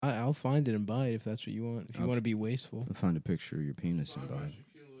I'll find it and buy it if that's what you want. If you want to be wasteful, I'll find a picture of your penis and buy it.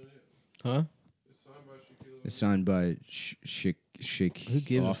 huh? It's signed by Shake. Who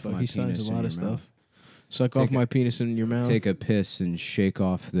gives a off fuck? my He signs penis a lot in of your stuff. mouth. Suck off my penis in your mouth. Take a piss and shake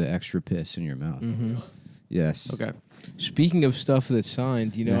off the extra piss in your mouth. Mm-hmm. Yes. Okay. Speaking of stuff that's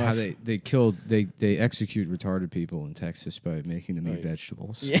signed, you know how they execute retarded people in Texas by making them eat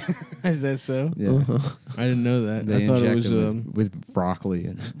vegetables. Yeah, is that so? Yeah. I didn't know that. They I thought it inject was them with broccoli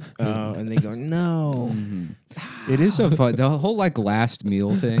and and they go no. It is so fun. The whole like last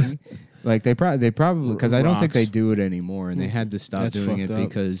meal thing. Like they probably because I don't think they do it anymore, and they had to stop That's doing it fucked up.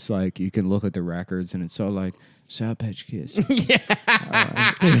 because like you can look at the records and it's so like Sour Patch Kids,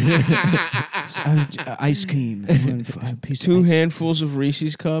 ice cream, I want a piece of 2 ice. handfuls of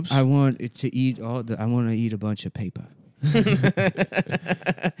Reese's cups. I want it to eat I want to eat a bunch of paper.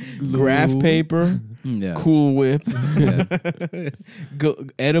 Graph paper, Yeah, Cool Whip, yeah,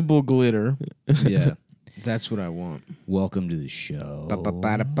 edible glitter. yeah. That's what I want. Welcome to the show.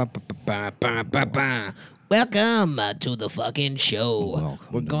 Welcome to the fucking show. Welcome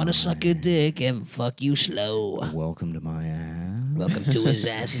We're to gonna my- suck your dick and fuck you slow. Welcome to my ass. Welcome to his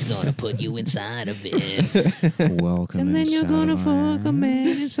ass. He's gonna put you inside of it. Welcome. And then you're gonna inside of my fuck a ass. man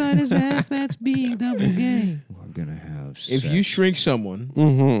inside his ass. That's being double gay. We're gonna have. If you shrink someone,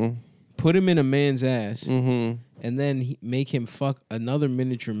 Mm-hmm. put him in a man's ass, Mm-hmm. and then make him fuck another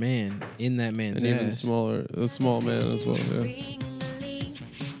miniature man in that man's And even ass. smaller, a small man as well. Yeah.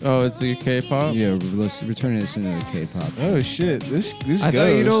 Oh, it's a K-pop. yeah, let's return this into the K-pop. Oh shit! This I goes.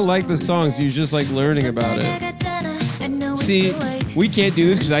 thought you don't like the songs. You just like learning about it. See, we can't do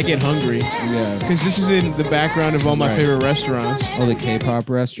this because I get hungry. Yeah. Because this is in the background of all my Right. favorite restaurants. Oh, the K-pop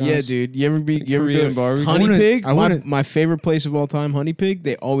restaurants. Yeah, dude. You ever Korean go barbecue? Honey I wanna- Pig? I wanna- my favorite place of all time, Honey Pig.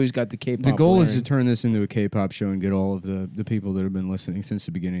 They always got the K-pop. The goal is to blaring. turn this into a K-pop show and get all of the people that have been listening since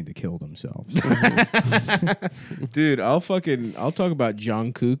the beginning to kill themselves. Dude, I'll talk about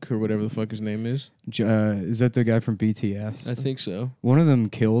Jungkook or whatever the fuck his name is. Is that the guy from BTS? I think so. One of them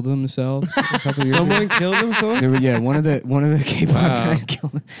killed themselves a couple years ago. Someone killed himself. They were- yeah, one of the K-pop Wow. guys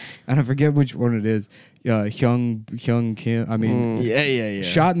killed him. And I forget which one it is. Hyung Kim. I mean, Yeah.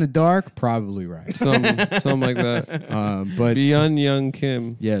 shot in the dark, probably right. Something like that. But Beyond Young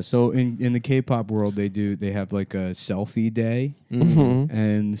Kim. yeah, so in the K-pop world, they have like a selfie day, Mm-hmm.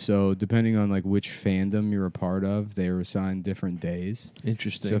 and so depending on like which fandom you're a part of, they are assigned different days.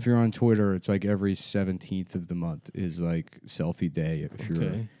 Interesting. So if you're on Twitter, it's like every 17th of the month is like selfie day. If you're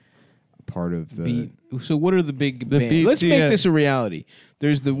okay. part of the So what are the big The bands? Let's make BTS this a reality.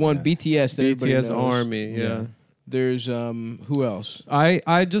 There's the one BTS that everybody BTS knows. Army. Yeah. There's who else?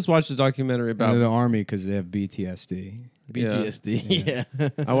 I just watched a documentary they're about. the army because they have BTSD. BTSD. Yeah.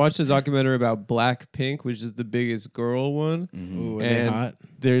 I watched a documentary about Blackpink, which is the biggest girl one. Ooh, are they And hot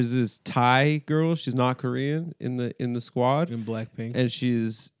there's this Thai girl. She's not Korean in the squad, in Blackpink? and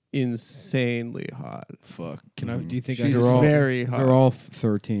she's insanely hot. Fuck. Do you think She's I can? very hot. They're all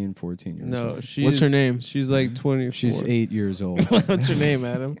 13, 14 years No, old. she's What's her name? She's like 24. She's 8 years old. What's her name,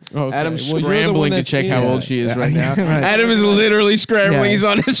 Adam? Okay. Adam's Well, you're the one scrambling to that's check in how it. old she is Yeah. right now. Right. Adam is literally scrambling. Yeah. He's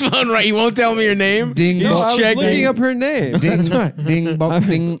on his phone, right? He won't tell me your name. Ding He's dong. I was checking. looking up her name. Ding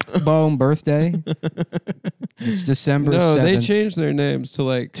bong birthday. It's December No, 7th, they changed their names to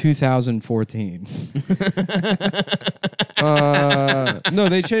like 2014. no,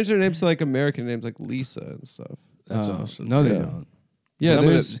 they changed their names to like American names like Lisa and stuff. That's awesome. No, they Yeah. don't. Yeah, Some of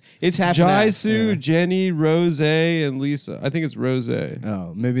there's it's happening. Jaisu, Jenny, Rose, and Lisa. I think it's Rose.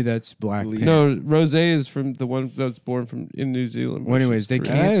 Oh, maybe that's Blackpink. No, Rose is from the one that's born in New Zealand. Well, anyways, they She's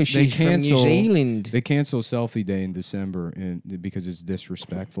can't- Oh, she's from New cancel- Zealand. They cancel Selfie Day in December because it's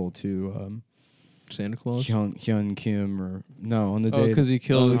disrespectful to Santa Claus. Hyun Kim or no on the Oh, day 'cause he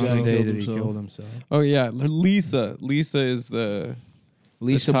killed on the himself. day Killed that he himself. killed himself. Oh yeah, Lisa. Lisa is the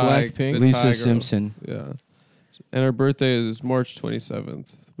Lisa Thai- Blackpink. the Lisa Thai girl. Simpson. Yeah, and her birthday is March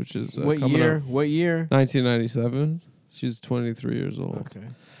 27th, which is What coming year? up. What year? 1997. She's 23 years old. Okay.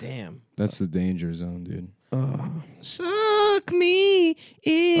 Damn. That's the danger zone, dude. Suck me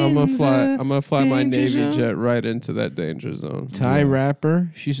in. I'm gonna fly my danger Navy zone. jet right into that danger zone. Thai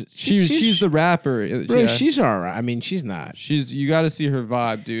rapper. She's She's the rapper. bro. Yeah. She's all right. I mean, she's not. You got to see her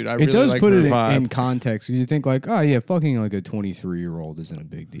vibe, dude. I It really does like put her it vibe. in context because you think like, oh yeah, fucking like a 23-year-old isn't a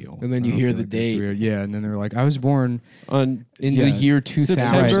big deal. And then I you don't hear feel the like that's date. weird. Yeah, and then they're like, I was born on In Yeah. the year 2000.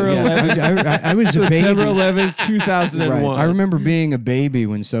 September Right, yeah. I was a baby. September 11th, Right. 2001. I remember being a baby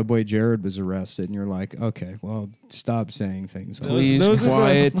when Subway Jared was arrested, and you're like, okay, well, stop saying things. Like Please, Those are the-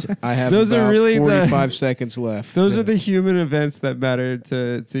 quiet. I have those are about really the- 45 seconds left. Those are the human events that matter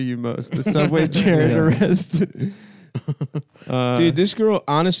to you most. The Subway Jared Yeah. arrest. Dude, this girl,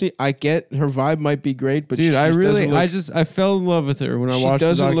 honestly, I get her vibe might be great, but dude, she I really, doesn't look, I fell in love with her when I she watched the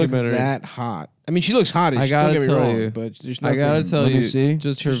doesn't look documentary. that hot. I mean, she looks hot. I Don't gotta get me tell wrong, you. but there's I gotta nothing- tell Let me you, see.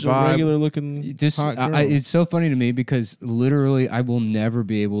 just her she's a vibe. regular looking This hot girl. it's so funny to me because literally I will never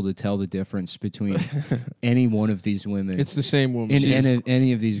be able to tell the difference between any one of these women It's the same woman. in She's-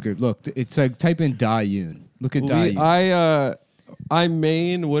 any of these groups. Look, it's like type in Da Yoon. Look at Da Yoon. I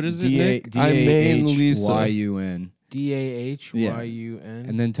main, what is it, Nick? I main Lisa. D-A-H-Y-U-N. DAHYUN.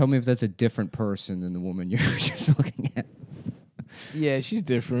 And then tell me if that's a different person than the woman you're just looking at. Yeah, she's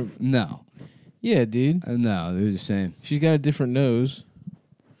different. No. Yeah, dude. No, they're the same. She's got a different nose.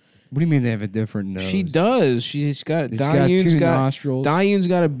 What do you mean they have a different nose? She does. She's got. It's got two nostrils. Dayun's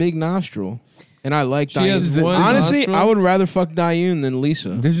got a big nostril, and I like She has Dayun. one Honestly, nostril? I would rather fuck Dayun than Lisa.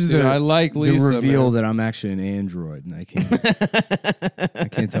 This is Dude, I like Lisa, the reveal man. that I'm actually an android and I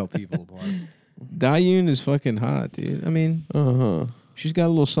can't tell people apart. Dayun is fucking hot, dude. I mean, She's got a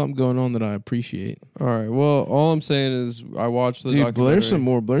little something going on that I appreciate. All right. Well, all I'm saying is I watched the Dude, documentary.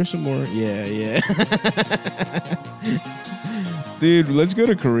 blur some more. Yeah. Dude, let's go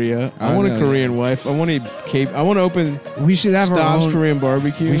to Korea. I I want know, a Korean wife. I want to eat I want to open We should have our Stav's own. Korean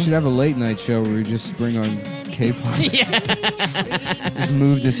barbecue. We should have a late night show where we just bring on K-pop. Just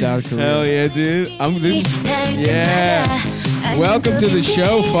move to South Korea. Hell yeah, dude. Yeah. Welcome to the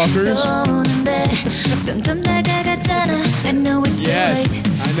show, fuckers. Yes,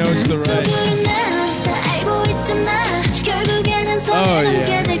 I know it's the right. Oh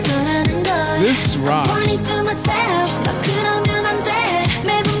yeah. This rocks.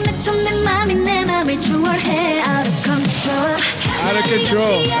 Out of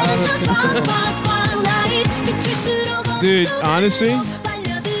control. Dude, honestly,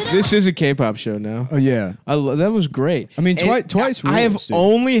 this is a K-pop show now. Oh yeah. That was great. I mean, And Twice I have rules, dude.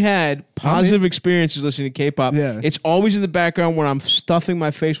 only had positive experiences listening to K-pop. Yeah. It's always in the background when I'm stuffing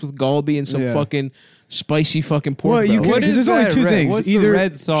my face with galbi and some Yeah. fucking spicy fucking pork. Well, you belly. can- What because is there's only that two red- things. What's Either- the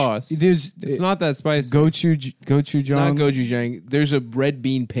red sauce? There's It's not that spicy. gochujang. not gochujang. There's a red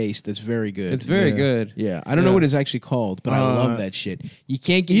bean paste that's very good. It's very Yeah. good. Yeah, I don't know Yeah. what it's actually called, but I love that shit. You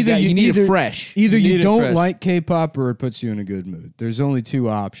can't get Either you need it fresh. Either You you need it don't fresh. like K-pop or it puts you in a good mood. There's only two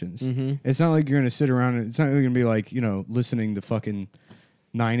options. Mm-hmm. It's not like you're gonna sit around. It's not gonna be like listening to fucking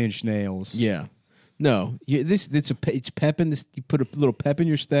 9 Inch Nails. Yeah, no, it's pep in this. You put a little pep in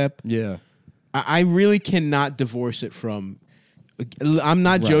your step. Yeah. I really cannot divorce it from. I'm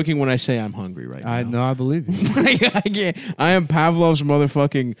not joking when I say I'm hungry right now. I believe you. I can't. I am Pavlov's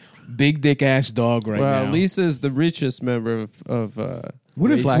motherfucking big dick ass dog right Well, now. Lisa's is the richest member of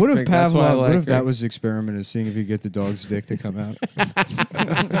What if Blackpink. That's why I Pavlov? like What if her. that was the experiment of seeing if you get the dog's dick to come out?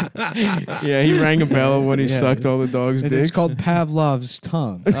 Yeah, he rang a bell when he Yeah. sucked all the dogs' And dicks. it's called Pavlov's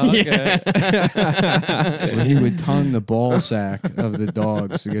tongue, Okay. where he would tongue the ball sack of the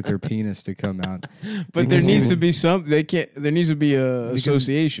dogs to get their penis to come out. But there Because needs he- to be some. They can't. There needs to be a Because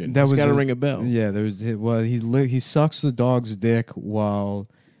association. that was got to a- ring a bell. Yeah, there's well, he sucks the dog's dick while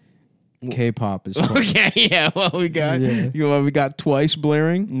K-pop is playing. Okay. Yeah. Well, we got. Yeah. We got twice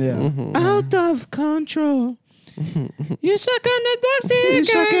blaring. Yeah. Mm-hmm. Out of control. You suck on the dog's dick. You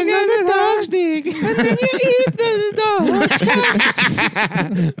sucking on the dog's dick, and then you eat the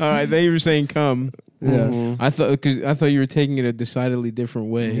dog's. All right. They were saying come. Yeah. I thought you were taking it a decidedly different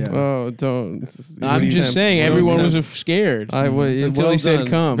way. Yeah. Oh, don't. I'm just saying everyone was scared until he said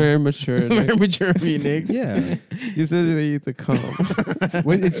come. Very mature. Very Nick. mature of you, Nick. Yeah. You said they eat the cum.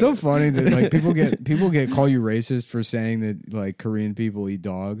 Well, it's so funny that like people get call you racist for saying that like Korean people eat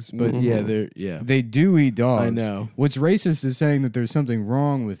dogs, but Yeah, they do eat dogs. I know. What's racist is saying that there's something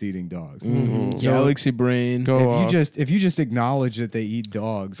wrong with eating dogs. Galaxy brain. Go off. If you just acknowledge that they eat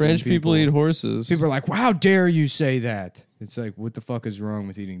dogs, then French people eat horses. People are like, "Well, how dare you say that?" It's like, what the fuck is wrong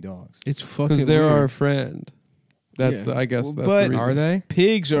with eating dogs? It's fucking because they're weird. our friend. That's Yeah. the. I guess Well, that's but the reason. Are they?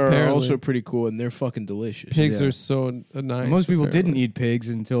 Pigs are Apparently. also pretty cool, and they're fucking delicious. Pigs Yeah. are so nice. Most people didn't apparently. eat pigs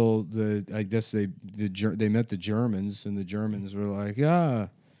until I guess they met the Germans, and the Germans were like, "Yeah,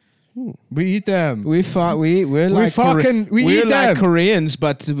 we eat them." We're like fucking- we we're eat like them. Koreans,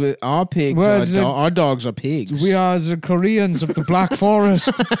 but our pigs, Well, the- our dogs are pigs. We are the Koreans of the Black Forest.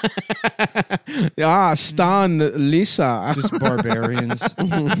 Stan Lisa. Just barbarians.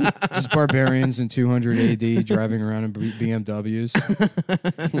 Just barbarians in 200 AD driving around in BMWs.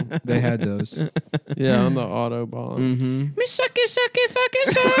 They had those. Yeah, on the Autobahn. Me sucky, sucky, fucking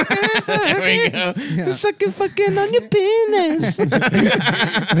sucky. There we go. Sucky, fucking on your penis.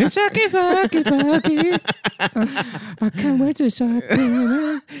 Me sucky, fucky, fucky. I can't wait to suck. I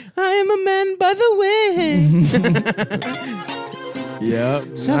am a man, by the way.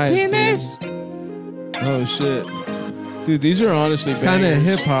 Yep. Suck Nice, penis. Oh shit. Dude, these are honestly Kind of bangers.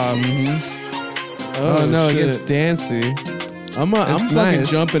 hip hop. Oh, no, it shit. gets dancey. I'm It's fucking nice.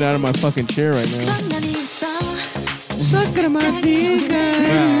 jumping out of my fucking chair right now. Suck my dick.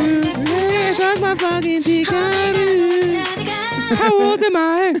 Suck my fucking dick. How old am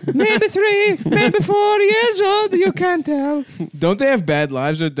I? Maybe 3, maybe 4 years old. You can't tell. Don't they have bad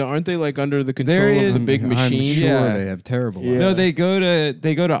lives? Aren't they like under the control They're of the in- big I'm machine? sure Yeah. they have terrible. Yeah. No, they go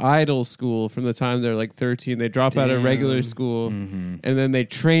to idol school from the time they're like 13. They drop out of regular Damn. school, Mm-hmm. and then they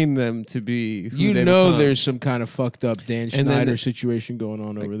train them to be. Who You they know, become. there's some kind of fucked up Dan And then Schneider the- situation going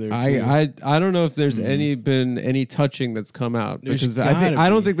on over there. too. I don't know if there's been any touching that's come out There's because gotta I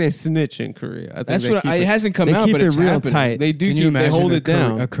don't be. think they snitch in Korea. I think That's they what keep it hasn't come they out, keep but it it's real happening. tight. They do Can you keep. They imagine hold a, it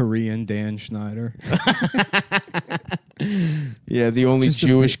down. a Korean Dan Schneider? Yeah, the only Just a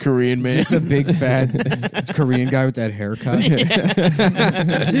Jewish Korean man. Just a big fat Korean guy with that haircut.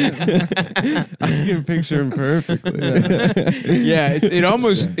 I can picture him perfectly. Yeah, it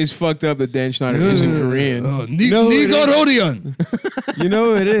almost is fucked up that Dan Schneider isn't Korean. Nickelodeon. You know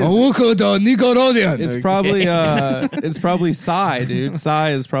who it is? Nickelodeon. It's probably Psy, dude.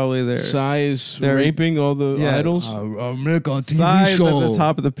 Psy is probably there. Psy is They're- raping all the Yeah. idols. Make a TV Psy is show. at the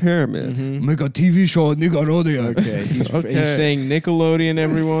top of the pyramid. Make a TV show, Nickelodeon. Okay, he's Okay. saying Nickelodeon,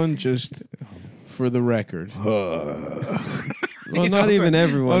 everyone, just for the record. Well, not even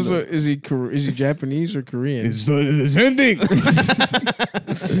everyone. Also, is he Japanese or Korean? It's the same thing.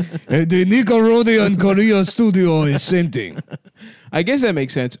 The Nickelodeon Korea studio is same thing. I guess that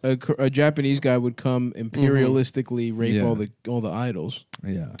makes sense. A Japanese guy would come imperialistically rape Yeah. all the idols.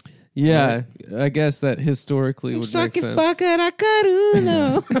 Yeah. Yeah, I guess that historically would make sense.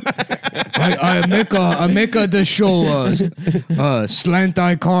 I make the show Slant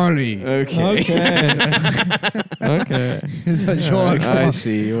Eye Carly. Okay, Okay. It's a show I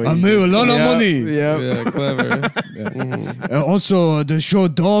see. I make a lot of money. Yeah. Yeah, clever. Also, the show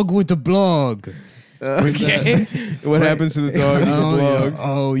Dog with the Blog. Okay. What happens to the dog in the blog?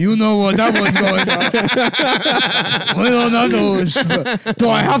 Oh, you know what that was going on. Well, no, do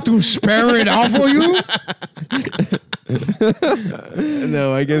I have to spare it out for you?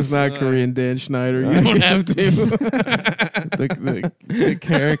 No, I guess not Korean Dan Schneider. You don't have to. the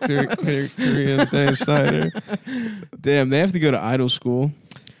character Korean Dan Schneider. Damn, they have to go to idol school.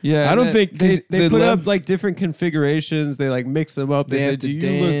 Yeah, I don't and think- they 'cause the put lev- up like different configurations. They like mix them up. They, They have say, to "Do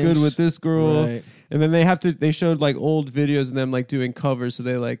you look good dance." with this girl?" Right. And then they showed like old videos of them like doing covers. So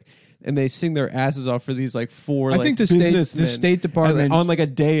they like and they sing their asses off for these like four. I like, think the businessmen State Department on like a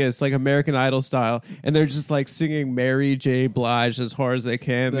dais, like American Idol style, and they're just like singing Mary J. Blige as hard as they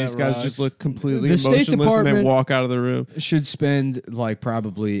can. That These guys rocks. just look completely The State emotionless and Department- then walk out of the room. should spend like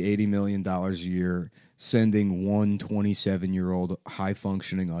probably $80 million a year sending one 27-year-old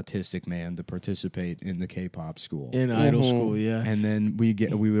high-functioning autistic man to participate in the K-pop school. In idol school, yeah. And then we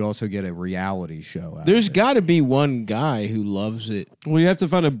would also get a reality show out There's of it. got to be one guy who loves it. Well, you have to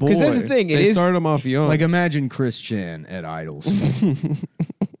find a boy. 'Cause that's the thing, it They is- start them off young. Like imagine Chris Chan at Idols.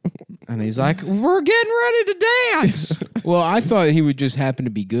 And he's like, "We're getting ready to dance." Well, I thought he would just happen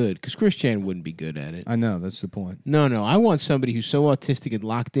to be good because Chris Chan wouldn't be good at it. I know, that's the point. No, I want somebody who's so autistic and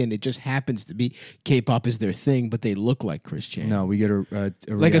locked in. It just happens to be K-pop is their thing, but they look like Chris Chan. No, we get a like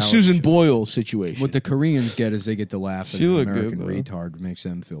reality a Susan show. Boyle situation. What the Koreans get is they get to laugh at She an looked good, American though. retard, makes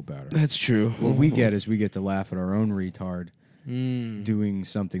them feel better. That's true. What we get is we get to laugh at our own retard doing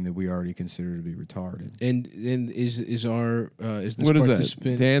something that we already consider to be retarded. And is this what is that?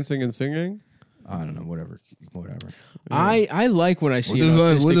 participant? Dancing and singing? I don't know, whatever. I like when I see an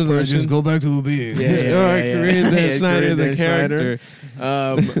autistic person. back to being? Yeah, yeah, All right, yeah, Korean yeah. Dan Yeah, Schneider, Korean the Dan character.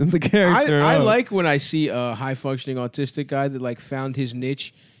 Schneider. The character. I oh. like when I see a high functioning autistic guy that like found his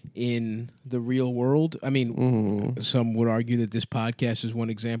niche in the real world. I mean, some would argue that this podcast is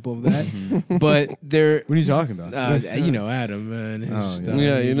one example of that, but they're What are you talking about? Adam and his Oh, stuff.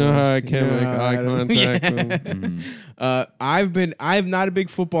 Yeah, you know how I can't You know make how eye Adam- contact. Yeah. I'm not a big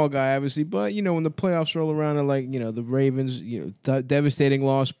football guy, obviously, but when the playoffs roll around, I like the Ravens, devastating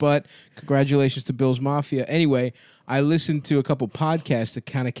loss, but congratulations to Bills Mafia. Anyway, I listened to a couple podcasts to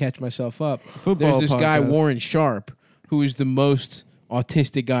kind of catch myself up. Football There's this guy podcast. Warren Sharp, who is the most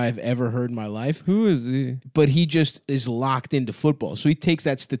autistic guy I've ever heard in my life. Who is he? But he just is locked into football. So he takes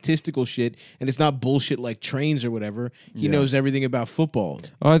that statistical shit, and it's not bullshit like trains or whatever. He knows everything about football.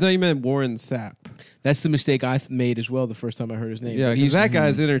 Oh, I thought you meant Warren Sapp. That's the mistake I made as well the first time I heard his name. Yeah, He's that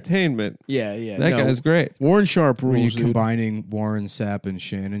guy's entertainment. Yeah. That guy's great. Warren Sharp Were you rules. dude. combining Warren Sapp and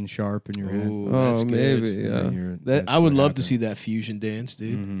Shannon Sharp in your head? Ooh, Oh, that's good. maybe, And then yeah. you're- That, that's I would what love to happened. see that fusion dance,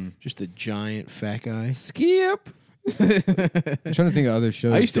 dude. Just a giant fat guy. Skip. I'm trying to think of other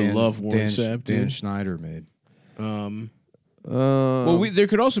shows. I used to love Warren Sapp, Dan dude. Schneider made. Well, there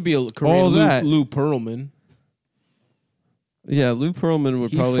could also be a Korean all that. Lou Pearlman. Yeah, Lou Pearlman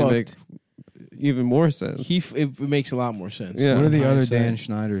would He probably fucked. make even more sense. It makes a lot more sense. Yeah. What are the other Hindsight. Dan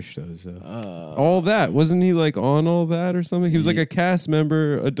Schneider shows? all that, wasn't he like on all that or something? He was like a cast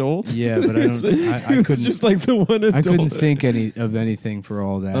member adult. Yeah, but I don't. I He was couldn't. just like the one adult. I couldn't think of anything for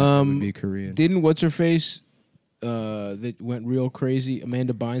all that. That would be Korean. Didn't what's her face that went real crazy?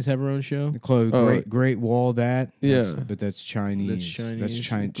 Amanda Bynes have her own show. Great, Great Wall. That's Yeah. but that's Chinese. That's Chinese. That's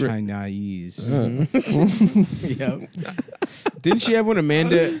Chinese. Yep. Didn't she have one?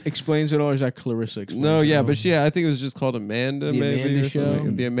 Amanda explains it all. Or is that Clarissa explains? No, it yeah, all? but I think it was just called Amanda. The maybe Amanda or Show?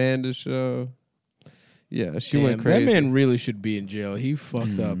 something. The Amanda Show. Yeah, she Damn, went crazy. That man really should be in jail. He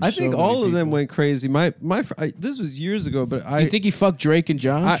fucked up. I so think many all of them people. went crazy. This was years ago, but You think he fucked Drake and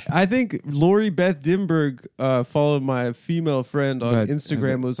Josh? I think Lori Beth Dimberg followed my female friend on But-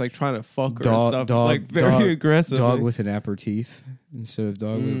 Instagram. and was like trying to fuck her and Dog, stuff, dog, like very dog, aggressive. Dog with an aperitif instead of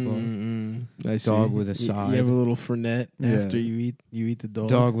dog with a ball. I see. Dog with a You side. have a little fernet Yeah. after you eat the dog.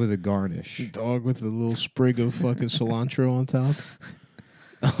 Dog with a garnish. Dog with a little sprig of fucking cilantro on top.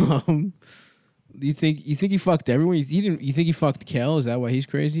 Do you think he fucked everyone? You think he fucked Kel? Is that why he's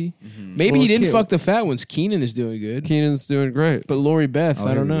crazy? Maybe Well, he didn't Kel- fuck the fat ones. Keenan is doing good, Keenan's doing great. but Lori Beth,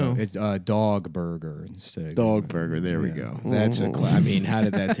 I don't know. It's Dog Burger instead of Dog burger. There we Yeah. go. That's a. I mean, how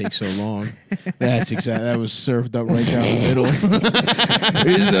did that take so long? That's exactly. That was served up right down the middle.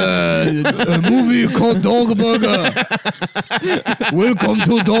 It's a movie called Dog Burger. Welcome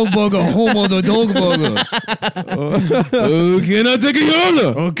to Dog Burger, home of the Dog Burger. Can I take your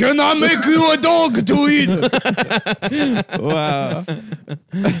order? Or can I make you a dog to eat? Wow.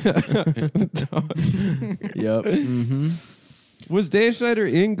 Yep. Mm-hmm. Was Dan Schneider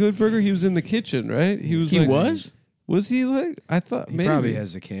in Good Burger? He was in the kitchen, right? He was. He like, was. Was he like? I thought He maybe. probably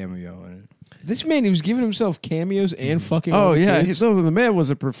has a cameo in it. This man, he was giving himself cameos and fucking. Oh all the yeah, kids. the man was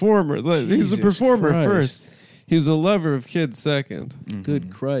a performer. Like, he was a Jesus performer Christ. first. He was a lover of kids second.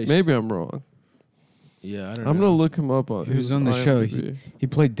 Good Christ. Maybe I'm wrong. Yeah, I don't know. I'm gonna look him up on. He was his on the show. IMDb. He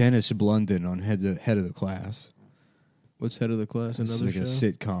played Dennis Blunden on Head of the Class. What's head of the class? It's Another like show.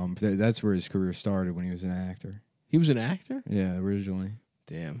 a sitcom. That's where his career started when he was an actor. He was an actor. Yeah, originally.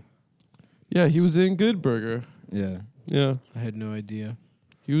 Damn, Yeah, he was in Good Burger. Yeah. Yeah, I had no idea.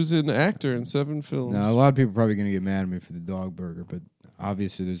 he was an actor in 7 films. Now a lot of people are probably going to get mad at me for the Dog Burger, but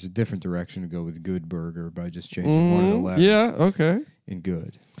obviously there's a different direction to go with Good Burger by just changing one of the letters. Yeah. Okay. In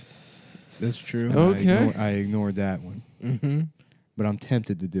good. That's true. And Okay. I ignored that one, Mm-hmm. but I'm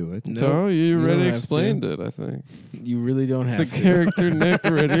tempted to do it. No, No, you don't already have explained it. I think You really don't have the to. character Nick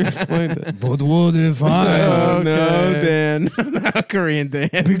already explained it. But what if I? Oh, no, Okay. Dan. No, Korean Dan.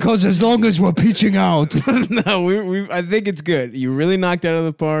 Because as long as we're pitching out, No, I think it's good. You really knocked it out of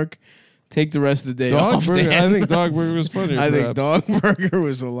the park. Take the rest of the day Dog off, Burger. Dan. I think Dog Burger was funnier. I think perhaps. Dog Burger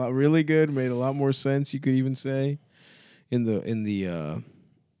was really good. Made a lot more sense. You could even say, in the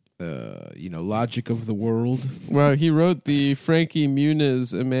logic of the world. Well, he wrote the Frankie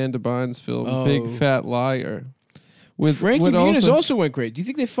Muniz Amanda Bynes film Oh. Big Fat Liar. With Frankie with Muniz also went great. Do you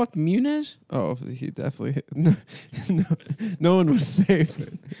think they fucked Muniz? Oh, he definitely. No one was safe.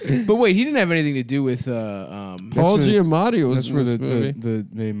 But wait, he didn't have anything to do with. Paul where- Giamatti was that's in where this movie. the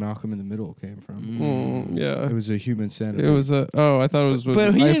name Malcolm in the Middle came from. Yeah, It was a human centipede. it was a. Oh, I thought it was. With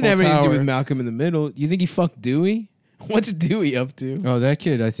but he didn't Eiffel have anything to do Tower. with Malcolm in the Middle. You think he fucked Dewey? What's Dewey up to? Oh, that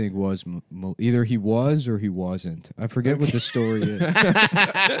kid, I think, was either he was or he wasn't. I forget what the story is.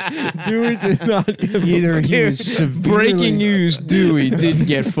 Dewey did not give Either he was severely Breaking news: Dewey didn't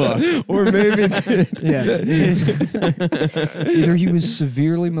get fucked. or maybe did. either he was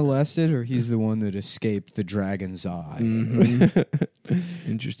severely molested or he's the one that escaped the dragon's eye.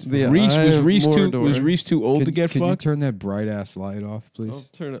 Interesting. The Reese Eye was of Mordor. Reese too old to Could- get could you fucked? turn that bright ass light off, please? I'll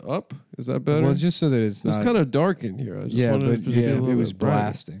turn it up. Is that better? Well, just so that it's it's not. kind of dark in here. I just yeah, wanted but it to be a it little was bit brighter.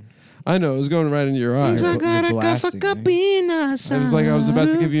 blasting. I know it was going right into your eye. You're blasting me. It was like I was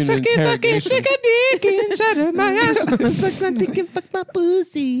about to give you an interrogation.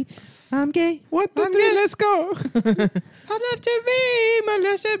 I'm gay. What the three? Let's go. I'd love to be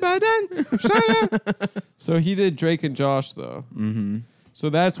molested by Dan. Shut up. So he did Drake and Josh though. Mm-hmm. So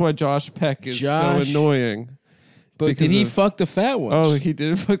that's why Josh Peck is Josh- so annoying. But Because did he of- fuck the fat ones? Oh, he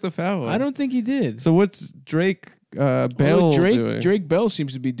did fuck the foul. I don't think he did. So what's Drake Bell doing? Drake Bell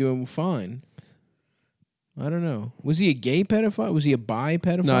seems to be doing fine. I don't know. Was he a gay pedophile? Was he a bi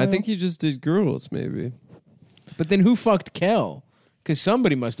pedophile? No, I think he just did girls maybe. But then who fucked Kel? Because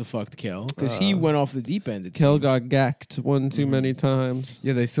somebody must have fucked Kel. Because he went off the deep end. it Kel seems. got gacked one too many times.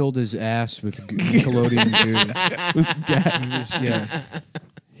 Yeah, they filled his ass with Nickelodeon goo. Yeah.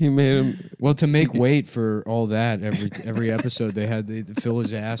 He made him. Well, to make weight for all that, every episode they had to fill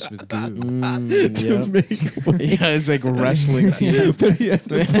his ass with goo. Yeah, it's like a wrestling team. But he had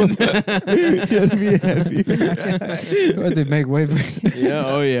to be heavier. What, they make weight for? Yeah,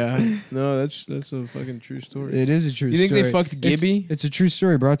 oh yeah. No, that's a fucking true story. It is a true You think story. they fucked Gibby? It's a true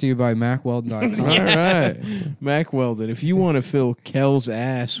story brought to you by MacWeldon.com. All right. Mac Weldon. If you want to fill Kel's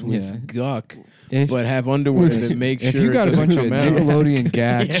ass with Yeah. guck, If, but have underwear that make if sure you got a it doesn't bunch of come out. Nickelodeon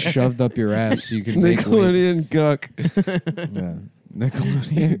gags shoved up your ass, you can make weight. Nickelodeon guck. Yeah.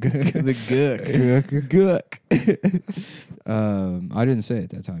 Nickelodeon the guck. I didn't say it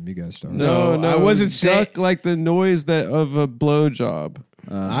that time. You guys started. No, I wasn't saying- guck like the noise that of a blowjob.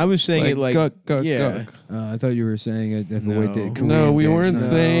 I was saying it like guck, guck, yeah. guck. I thought you were saying it the way that Korean No, we dance. weren't No.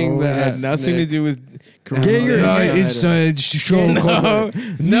 saying It that. had nothing to Nick. do with Korean. Get your dance. it's show no,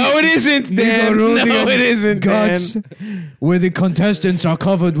 no, it isn't, Dan. No, it isn't, guts Dan. where the contestants are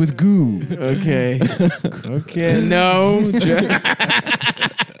covered with goo. Okay. Okay. No.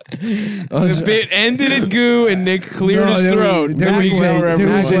 The bit ended at goo, and Nick cleared his throat. There was,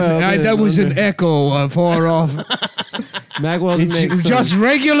 Maxwell, that was an echo far off. Magwell It's makes just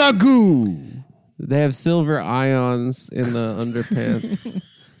regular goo. They have silver ions in the underpants.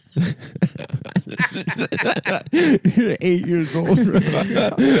 You're 8 years old.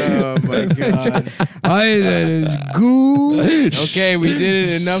 Oh my god. That is goo. Okay, we did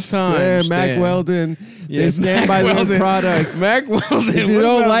it enough times. There, Mac Dan. Weldon. Yeah, They stand by Mac their Weldon. product. Mac Weldon. If you what's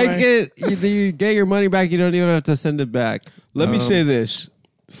don't up, like man? it, you get your money back. You don't even have to send it back. Let me say this.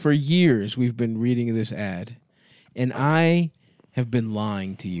 For years, we've been reading this ad, and I have been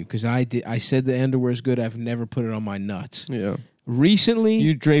lying to you because I said the underwear is good. I've never put it on my nuts. Yeah. Recently,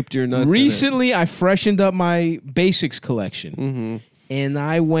 You draped your nuts. recently I freshened up my basics collection, Mm-hmm. and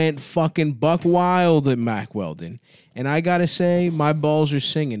I went fucking buck wild at Mac Weldon. And I gotta say, my balls are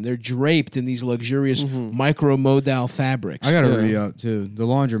singing. They're draped in these luxurious micro-modal fabrics. I gotta Yeah. re-up too. The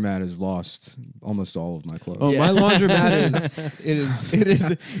laundromat has lost almost all of my clothes. Oh, Yeah. my laundromat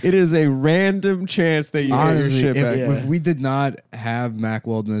it is a random chance that you get Honestly, your shit back. if we did not have Mac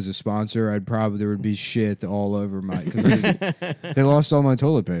Weldon as a sponsor, there would be shit all over my because they lost all my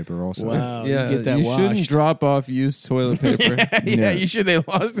toilet paper. Also, Wow, Yeah, you get that you shouldn't washed. drop off used toilet paper. yeah, you should. They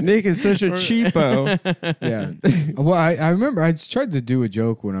lost it. Nick is such a cheapo. yeah. Well, I remember I tried to do a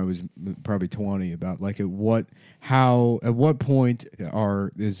joke when I was probably 20 about like at what point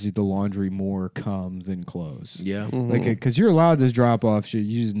is the laundry more cum than clothes? Yeah. Like because you're allowed to drop off shit,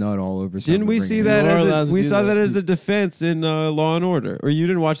 you just nut all over. something Didn't we to bring see it that You are as allowed to we do saw that. that as a defense in Law and Order? Or you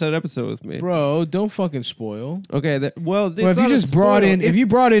didn't watch that episode with me? Bro, don't fucking spoil. Okay, Well, if you just brought in, if you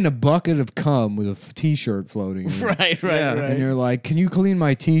brought in a bucket of cum with a t-shirt floating, in it, Right, Yeah. right. and you're like, "Can you clean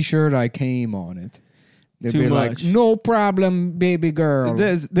my t-shirt? I came on it." They'd Too be much. like, "No problem, baby girl.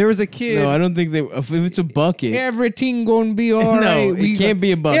 there was a kid. No, I don't think they. If it's a bucket, Everything gonna be all right. no, it can't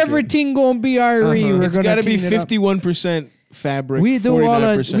be a bucket. Everything gonna be all right. We're It's gonna got to be clean it up. 51% fabric. We do all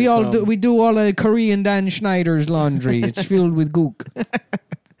 49% cum. we do all of Korean Dan Schneider's laundry. It's filled with gook.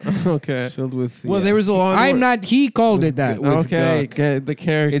 okay. It's filled with. Well, yeah. there was a Law and I'm Order. not. He called it that. with Okay, guck. okay, the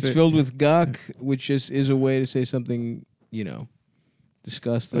character. It's filled with guck, which is a way to say something,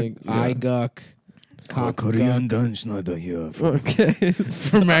 disgusting. Yeah. Eye guck. Cock Korean guck. Dan Schneider here Okay.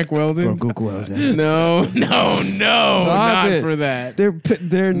 For Mac Weldon? Gook Weldon. No, not it. for that.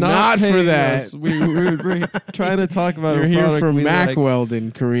 They're not Not for paying that. us. We're trying to talk about You're a here product for we Mac like.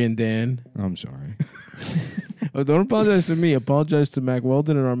 Weldon, Korean Dan. I'm sorry. Oh, don't apologize to me. Apologize to Mac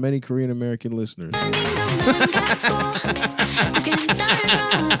Weldon and our many Korean American listeners.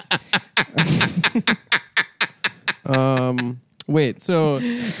 Wait, so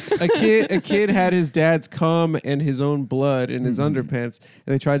a kid had his dad's cum and his own blood in his underpants,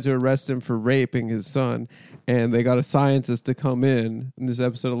 and they tried to arrest him for raping his son, and they got a scientist to come in this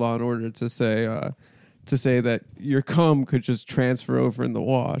episode of Law and Order to say that your cum could just transfer over in the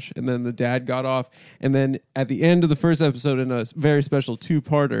wash. And then the dad got off, and then at the end of the first episode, in a very special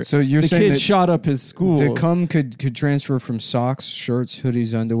two-parter, So you're the saying kid that shot up his school. The cum could transfer from socks, shirts,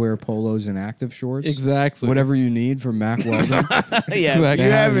 hoodies, underwear, polos, and active shorts. Exactly. Whatever you need from Mac Weldon. Yeah, Exactly.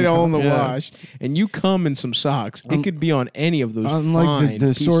 you have it all in the Yeah. wash, and you come in some socks. It could be on any of those Unlike fine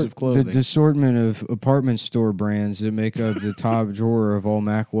pieces of the clothing. assortment of apartment store brands that make up the top drawer of all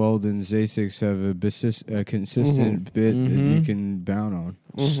Mac Weldon's Asics have a consistent bit that you can bound on.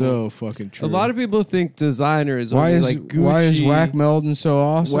 So fucking true. A lot of people think designer is Why only is like Gucci. why is Whack Meldon so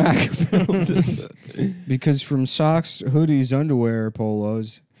awesome? Whack Because from socks, hoodies, underwear,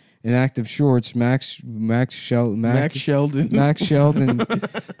 polos, and active shorts, Max Sheldon. Max Sheldon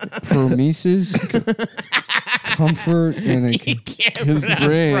Promises comfort and it He can, can't His pronounce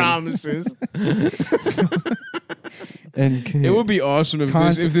brain. promises. and can, It would be awesome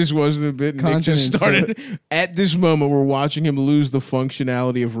if this wasn't a bit. Nick just Continent started at this moment. We're watching him lose the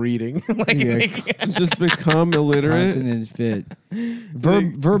functionality of reading. Like, Yeah. Nick- Just become illiterate. continent fit.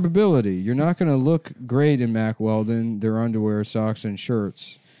 Verbability. You're not going to look great in Mack Weldon, their underwear, socks, and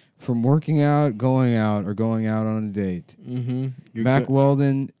shirts. From working out, going out, or going out on a date. You're Mack go-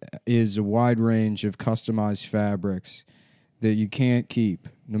 Weldon is a wide range of customized fabrics that you can't keep,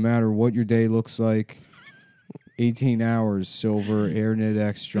 no matter what your day looks like. 18 hours, silver, AirKnit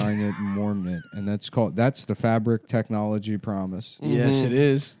X, DryKnit, and WarmKnit, and that's the fabric technology promise. Yes, Mhm. it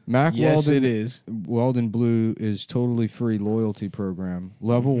is. Mack Yes, Weldon, it is. Weldon Blue is totally free loyalty program.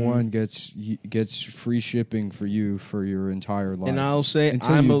 Level Mhm. 1 gets free shipping for you for your entire life. And I'll say,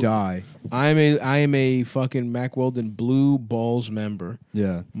 until you die. I am a fucking Mack Weldon Blue Balls member.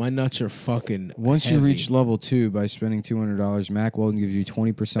 Yeah. My nuts are fucking. Once you heavy. reach level 2 by spending $200, Mack Weldon gives you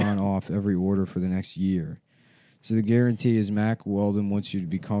 20% off every order for the next year. So the guarantee is Mack Weldon wants you to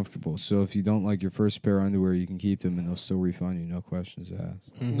be comfortable. So if you don't like your first pair of underwear, you can keep them and they'll still refund you, no questions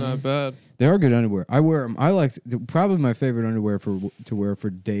asked. Mhm. Not bad. They are good underwear. I wear them. I like probably my favorite underwear to wear for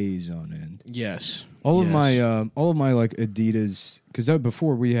days on end. Yes. All of Yes. my like Adidas, because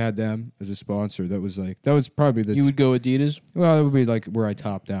before we had them as a sponsor, that was probably the You would go Adidas well, that would be like where I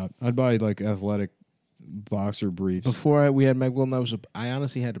topped out. I'd buy like athletic boxer briefs. before we had Mack Weldon. I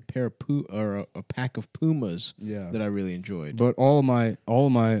honestly had a pair of a pack of Pumas Yeah, that I really enjoyed. but all of my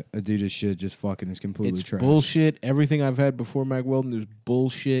Adidas shit just fucking is completely It's trash. bullshit. Everything I've had before Mack Weldon is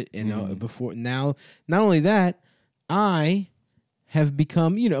bullshit. And before now, not only that, I have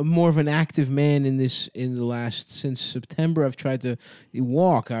become more of an active man since September. I've tried to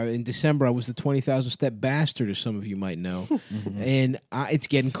walk. In December, I was the 20,000 step bastard, as some of you might know. And it's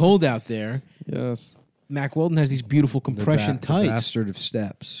getting cold out there. Yes. Mack Weldon has these beautiful compression the tights. bastard of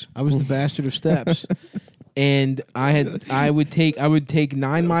steps. I was the bastard of steps, and I would take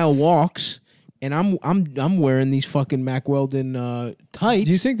 9-mile walks, and I'm wearing these fucking Mack Weldon tights.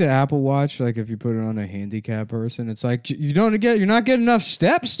 Do you think the Apple Watch, like if you put it on a handicapped person, it's like you're not getting enough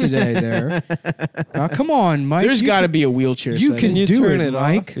steps today there. Come on, Mike. There's got to be a wheelchair? you setting. can You do turn it, off?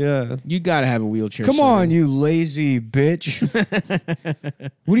 Mike. Yeah. You got to have a wheelchair. Come setting. on, you lazy bitch.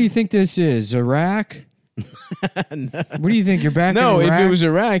 What do you think this is, Iraq? What do you think? You're back No, in if Iraq? it was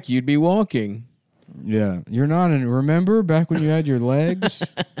Iraq, you'd be walking. Yeah, you're not in. Remember back when you had your legs?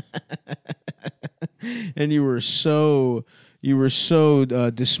 And you were so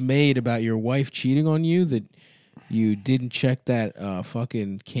dismayed about your wife cheating on you that you didn't check that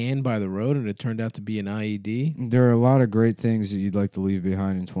fucking can by the road, and it turned out to be an IED. There are a lot of great things that you'd like to leave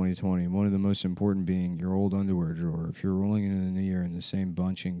behind in 2020. One of the most important being your old underwear drawer. If you're rolling into the new year in the same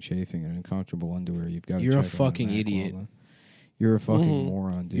bunching, chafing, and uncomfortable underwear, you've got to. You're a check out fucking Mack idiot. Weldon. You're a fucking Mhm.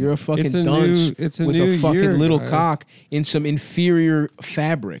 moron, dude. You're a fucking It's a dunce it's a with new a fucking year, little guys. cock in some inferior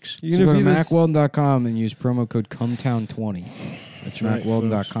fabrics. You're So go gonna to be this- MackWeldon.com and use promo code CUMTOWN20. That's right,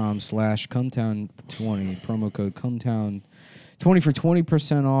 MackWeldon.com/CUMTOWN20. Promo code CUMTOWN20 for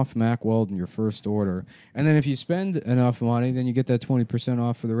 20% off Mack Weldon your first order. And then if you spend enough money, then you get that 20%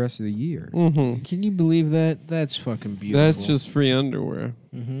 off for the rest of the year. Mhm. Can you believe that? That's fucking beautiful. That's just free underwear.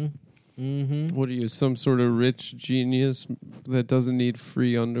 Mm-hmm. Mm-hmm. What are you, some sort of rich genius that doesn't need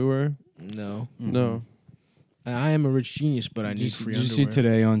free underwear? No, No. I am a rich genius, but I Did need you, free did you underwear. see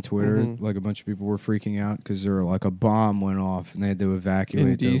today on Twitter, Mhm. like a bunch of people were freaking out because there were like a bomb went off and they had to evacuate In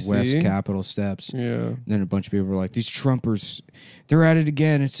the DC? West Capitol steps. Yeah. And then a bunch of people were like, these Trumpers, they're at it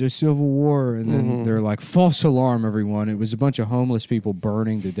again. It's a civil war. And then Mhm. they're like, false alarm, everyone. It was a bunch of homeless people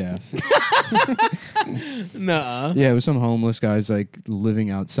burning to death. Nuh-uh. Yeah, it was some homeless guys like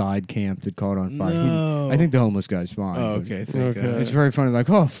living outside camp that caught on fire. No. I think the homeless guy's fine. Oh, but okay. Thank Okay. God. It's very funny. Like,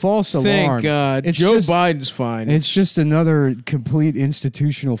 oh, false alarm. Thank God. It's Joe just- Biden's fine. It's just another complete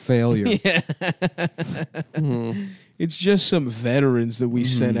institutional failure. Mhm. It's just some veterans that we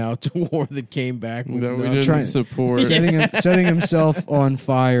sent out to war that came back with That we nothing. didn't trying- support. setting himself on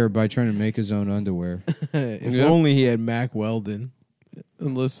fire by trying to make his own underwear. If Yep. only he had Mack Weldon.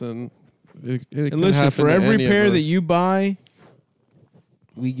 And listen, it And can listen, happen for to every any of pair that us. you buy,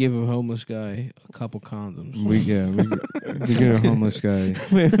 we give a homeless guy a couple condoms. We get a homeless guy.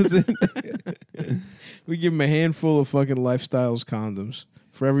 Wait, was it? We give him a handful of fucking Lifestyles condoms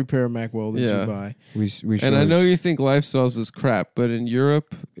for every pair of Mack Weldons Yeah. you buy. We And I show- know you think Lifestyles is crap, but in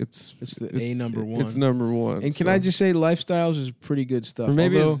Europe, it's the number one. It's number one. And can so. I just say, Lifestyles is pretty good stuff. Or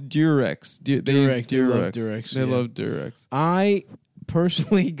maybe Although it's Durex. They use Durex, they love Durex. Durex, They yeah. love Durex. I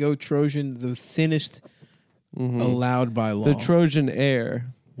personally go Trojan, the thinnest Mhm. allowed by law. The Trojan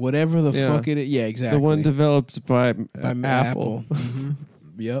Air. Whatever the Yeah. fuck it is. Yeah, exactly. The one developed by, by Apple. Mhm.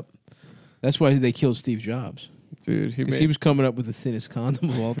 Yep. That's why they killed Steve Jobs. Dude, Because he was coming up with the thinnest condom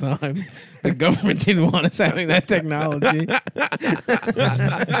of all time. The government didn't want us having that technology.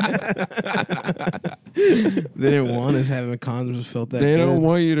 They didn't want us having condoms that felt that They good. don't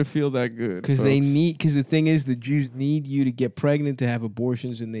want you to feel that good. Because the thing is, the Jews need you to get pregnant to have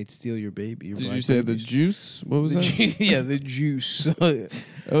abortions, and they'd steal your baby. Your Did black you say the babies. juice? What was The that? yeah, the juice.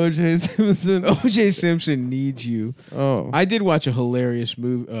 O.J. Simpson. O.J. Simpson needs you. Oh. I did watch a hilarious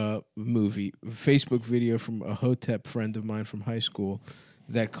movie, Facebook video from a Hotep friend of mine from high school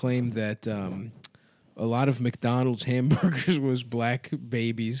that claimed that a lot of McDonald's hamburgers was black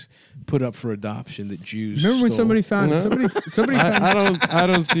babies put up for adoption that Jews Remember when stole. somebody found No. somebody found, I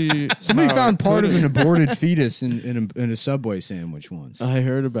don't see. somebody how found it part of couldn't. an aborted fetus in a Subway sandwich once. I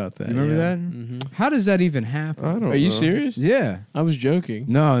heard about that. You remember yeah. that? Mhm. How does that even happen? I don't Are you know. serious? Yeah. I was joking.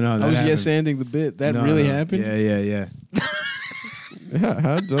 No, I that was happened. yes-anding the bit. That No, really no. happened? Yeah. Yeah,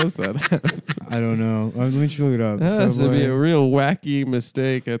 how does that happen? I don't know. Let me look it up. That has to be Subway. a real wacky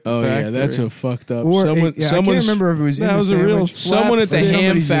mistake at the Oh, factory. yeah, that's a fucked up. Or someone, I can't someone's- remember if it was that in was the a real sandwich. Someone at the Slapstick. ham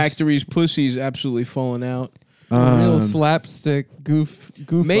Somebody just- factory's pussy's absolutely falling out. A real Um, slapstick goof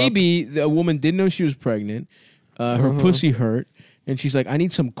Maybe a woman didn't know she was pregnant. Her pussy hurt, and she's like, "I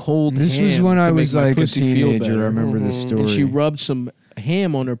need some cold." This ham was when to I make was my like a pussy feel teenager. I better." remember this Mhm. story. And she rubbed some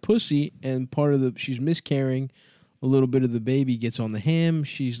ham on her pussy, and part of she's miscarrying. A little bit of the baby gets on the ham.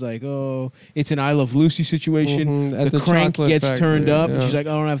 She's like, "Oh, it's an I Love Lucy situation." Mhm, at The the crank chocolate gets factory, turned up, and yeah. she's like, "I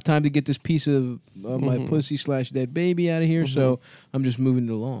don't have time to get this piece of my Mhm. pussy / dead baby out of here, so I'm just moving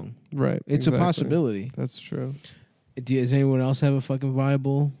it along." Right. It's exactly. a possibility. That's true. Does anyone else have a fucking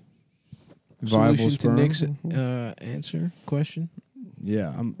viable Viable solution sperm? to Nick's answer question?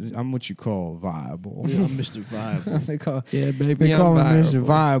 Yeah, I'm what you call viable. I'm Mr. Viable. they call Yeah, baby. they call me Mr.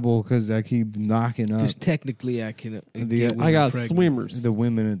 Viable because I keep knocking up Because technically, I can. The- get I women got pregnant. swimmers. the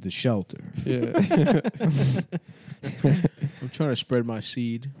women at the shelter. Yeah. I'm trying to spread my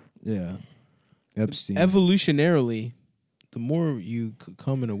seed. Yeah, Epstein. Evolutionarily, the more you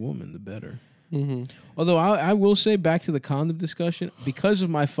come in a woman, the better. mm-hmm. Although I will say, back to the condom discussion, because of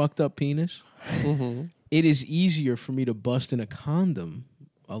my fucked up penis, Mm-hmm. it is easier for me to bust in a condom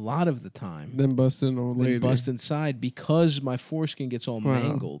a lot of the time Then busting old than lady. bust inside because my foreskin gets all Wow.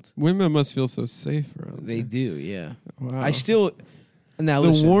 mangled. Women must feel so safe around. They you. do, yeah. Wow. I still now the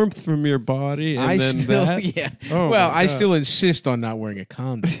listen. warmth from your body, and I then still, that. yeah. Oh well, my I God. still insist on not wearing a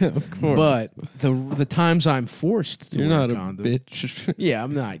condom. of course. But the times I'm forced to you're wear not a a condom, bitch. yeah,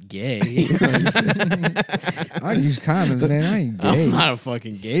 I'm not gay. I use condoms, man. I ain't gay. I'm not a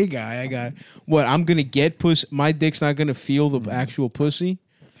fucking gay guy. I got what? I'm gonna get pussy. My dick's not gonna feel the actual pussy.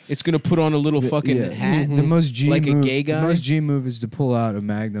 It's gonna put on a little fucking Yeah. hat. The most G Like a move, gay guy? The most G move is to pull out a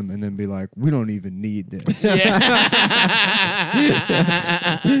Magnum and then be like, "We don't even need this."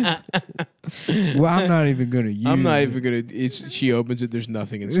 Well, I'm not even gonna use. I'm not it. even gonna. It's she opens it. There's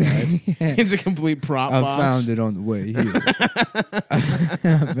nothing inside. It's a complete prop I box. found it on the way here.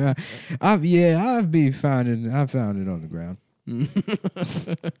 I found it on the ground.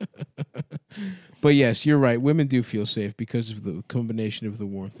 But yes, you're right. Women do feel safe because of the combination of the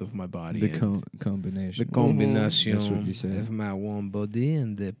warmth of my body. The and combination. the combination That's what you said. of my warm body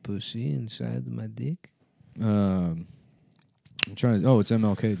and the pussy inside my dick. I'm trying to. Oh, it's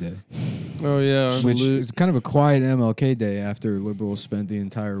MLK Day, Oh yeah. which Salute. is kind of a quiet MLK Day after liberals spent the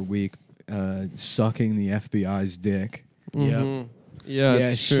entire week sucking the FBI's dick. Mhm. Yeah, Yeah,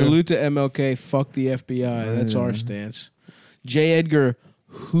 it's true. salute to MLK. Fuck the FBI. That's our Yeah. stance. J. Edgar,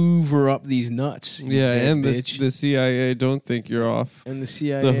 hoover up these nuts. you Yeah, dead and bitch. the CIA don't think you're off and the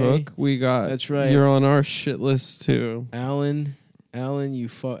CIA. the hook. We got. That's right. You're on our shit list too. Alan, Alan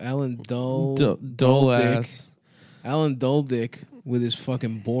Dull, Dull Dick. ass. Alan Dull Dick with his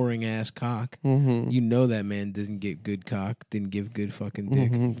fucking boring ass cock. Mm-hmm. You know that man didn't get good cock, didn't give good fucking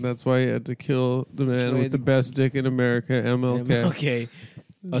dick. That's why he had to kill the That's man why he with had the to- best dick in America, MLK. MLK.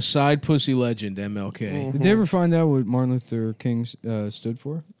 A side pussy legend, MLK. Mhm. Did they ever find out what Martin Luther King stood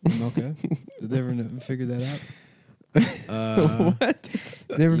for? MLK. Did they ever figure that out? What?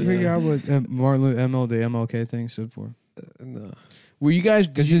 Did they ever figure out what the MLK thing stood for? No. Were you guys?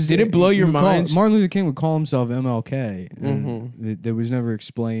 Did it blow your minds? Martin Luther King would call himself MLK. And Mhm. it was never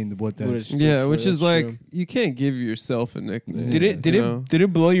explained what What that. it's- Yeah, which That's is like true. you can't give yourself a nickname. Did it? Did you it? know? Did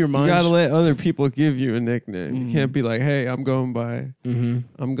it blow your You mind? gotta let other people give you a nickname. You Mhm. can't be like, "Hey, I'm going by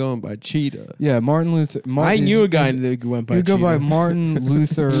Cheetah." Yeah, Martin Luther. I knew a guy that went by. He'd go by Cheetah. Martin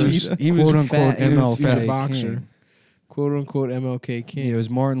Luther, Cheetah. He was quote unquote fat. He was MLK a boxer. King. quote unquote MLK King. Yeah, it was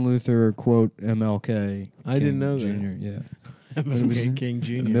Martin Luther, quote MLK. I didn't King know that. Jr. Yeah. MLK King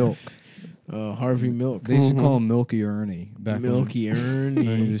Jr. Milk. Harvey Milk. They used to call him Milky Ernie back Milky when he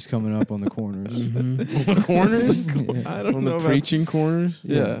Ernie. was coming up on the corners. On the corners? I don't On know the about- preaching corners?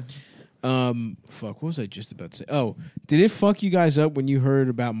 Yeah. Fuck, what was I just about to say? Oh, did it fuck you guys up when you heard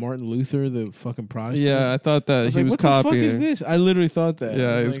about Martin Luther, the fucking Protestant? Yeah, I thought I that was he like, was what the copying. fuck is this? I literally thought that.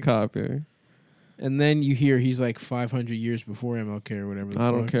 Yeah, I he was like- copying. And then you hear he's like 500 years before MLK or whatever. The I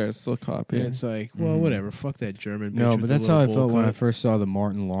don't fuck. care. It's still And copying. it's like, well, whatever. Fuck that German. bitch No, with but the that's how I little felt bowl when I cut. first saw the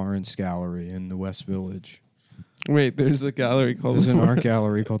Martin Lawrence Gallery in the West Village. Wait, there's a gallery called There's an art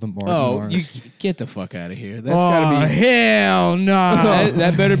gallery called the Martin Oh, Lawrence. you get the fuck out of here. That's oh, gotta be. hell no.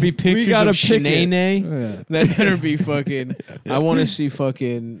 That better be pictures gotta of pick it. Shanae. Yeah. That better be fucking. I want to see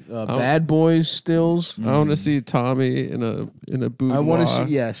fucking Bad Boys stills. I want to see Tommy in a boudoir. I want to see.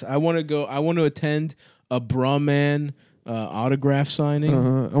 Yes, I want to go. I want to attend a Brahman autograph signing.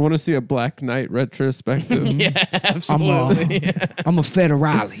 I want to see a Black Knight retrospective. Yeah, absolutely. I'm a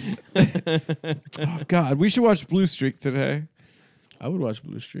federale. Oh God, we should watch Blue Streak today. I would watch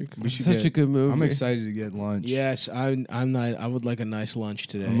Blue Streak. It's such a good movie. I'm excited to get lunch. Yes, I'm not. I would like a nice lunch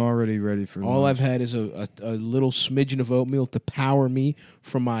today. I'm already ready for All lunch. I've had is a little smidgen of oatmeal to power me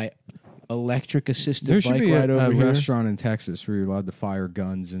from my electric assisted There should bike be ride a over here. restaurant in Texas where you're allowed to fire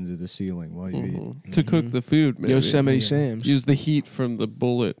guns into the ceiling while you eat. to cook the food. Maybe. Yosemite Sam's. Use the heat from the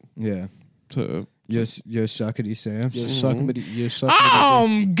bullet Yeah. to. Yosuckety Sam's. You suck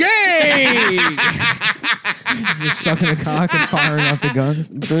I'm gay! Just sucking the cock and firing up the guns.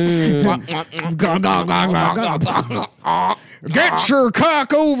 Get your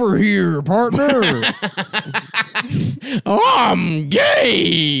cock over here, partner. I'm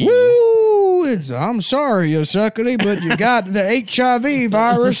gay. Woo! I'm sorry, Yosuckety, but you got the HIV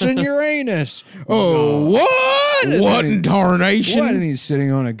virus in your anus. Oh, what? What in tarnation? What? And he's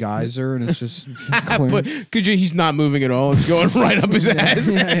sitting on a geyser, and it's just clear. But could you? He's not moving at all. It's going right up his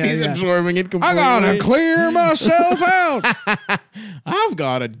ass. yeah, He's yeah. absorbing it I completely. gotta clear myself out. I've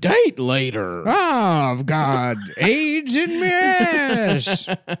got a date later. I've got AIDS in my ass.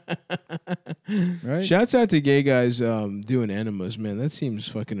 Right? Shouts out to gay guys doing enemas, man. That seems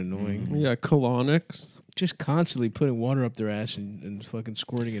fucking annoying. Yeah, colonics. Just constantly putting water up their ass and fucking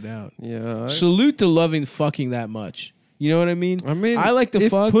squirting it out. Yeah. Salute to loving fucking that much. You know what I mean? I mean, I like to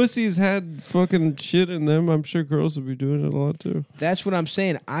if fuck. pussies had fucking shit in them, I'm sure girls would be doing it a lot too. That's what I'm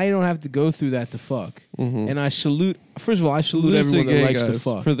saying. I don't have to go through that to fuck. Mm-hmm. And I salute. First of all, I salute Salute to everyone that gay likes to guys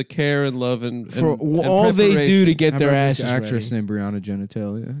fuck for the care and love and for and all they do to preparation. get How their about this asses actress ready. named Brianna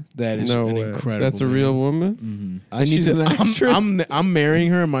Genitalia. That is No an way. incredible. That's a name. real woman. Mm-hmm. I need She's to. an actress? I'm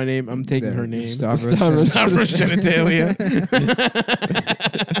marrying her. My name. I'm taking her name. Stavros Stavros genitalia.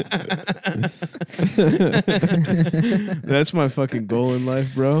 That's my fucking goal in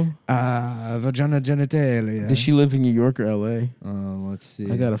life, bro. Vagina Genitalia. Does she live in New York or L.A.? Let's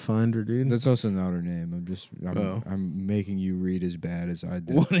see. I gotta find her, dude. That's also not her name. Oh. I'm making you read as bad as I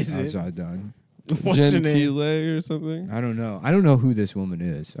did. What is as it? I done. What's her name? Gentile or something. I don't know. I don't know who this woman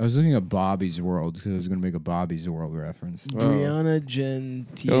is. I was looking at Bobby's World because I was going to make a Bobby's World reference. Brianna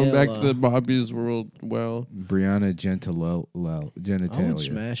Gentile. Going back to the Bobby's World. Well, Brianna I would Genitalia.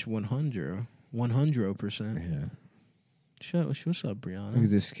 smash 100%. Yeah. What's up, Look Brianna? at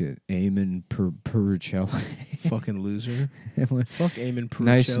this kid, Eamon Peruccelli. Fucking loser. Fuck Eamon Peruccelli.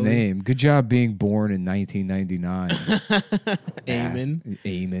 Nice name. Good job being born in 1999. Eamon.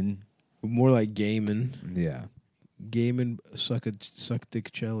 Eamon. More like Gaiman. Yeah. Gaiman suck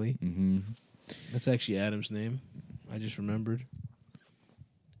dick Chelly. Mm-hmm. That's actually Adam's name. I just remembered.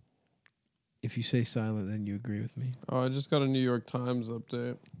 If you say silent, then you agree with me. I just got a New York Times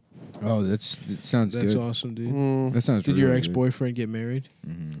update. Oh, that sounds That's good. awesome, dude. That sounds. Did really your good. ex-boyfriend get married?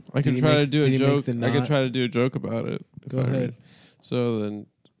 Mm-hmm. I can Did he try make- to do did a he make joke. the I can knot? try to do a joke about it. If Go I read. ahead. So then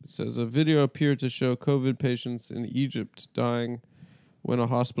it says a video appeared to show COVID patients in Egypt dying when a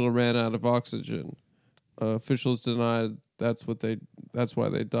hospital ran out of oxygen. Officials denied that's why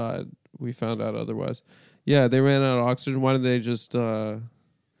they died. We found out otherwise. Yeah, they ran out of oxygen. Why didn't they just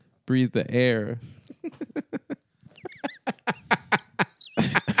breathe the air?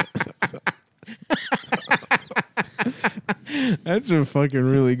 That's a fucking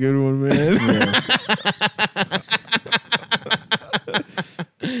really good one, man.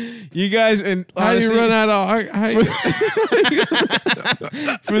 You guys, and How do you honestly, run out of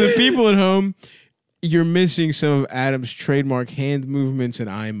for the people at home, you're missing some of Adam's trademark hand movements and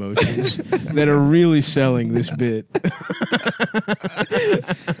eye motions that are really selling this bit.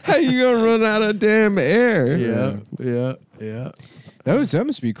 How you gonna run out of damn air? Yeah. That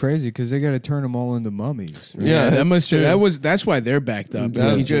must be crazy because they got to turn them all into mummies. Right? Yeah, that's true. That's why they're backed up.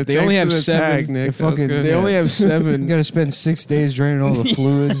 That was good. They only have Thanks for the 7. tag, Nick. That was good. They only have You 7. got to spend 6 days draining all the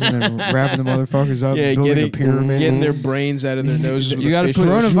fluids and then wrapping the motherfuckers up, Yeah, building a pyramid. getting their brains out of their noses. You gotta put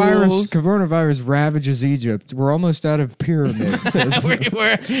Coronavirus ravages Egypt. We're almost out of pyramids. Says,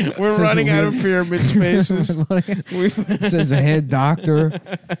 we're running out of pyramid spaces. says a head doctor,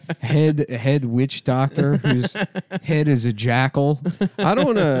 head witch doctor whose head is a jackal. I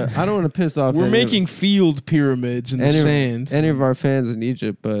don't want to piss off. We're making field pyramids in the sand. Any of our fans in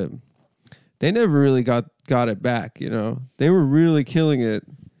Egypt, but they never really got it back. You know, they were really killing it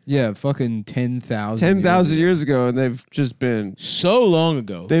Yeah, fucking 10,000. 10,000 years ago, and they've just been. So long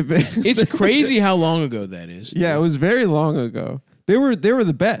ago. They've been. It's crazy how long ago that is. Yeah, it was very long ago. They were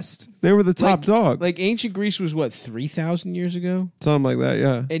the best. They were the top dogs. Like ancient Greece was what 3,000 years ago, something like that.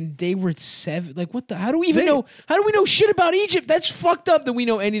 Yeah. and they were 7. Like what the? How do we even know? How do we know shit about Egypt? That's fucked up that we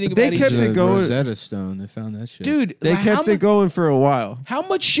know anything They about kept Egypt, it going. Rosetta Stone. They found that shit. dude. They like, kept it going for a while. How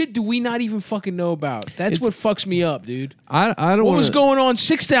much shit do we not even fucking know about? That's what fucks me up, dude. I don't. What was going on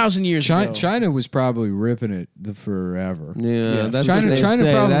 6,000 years ago? China was probably ripping it forever. Yeah, that's China, what they China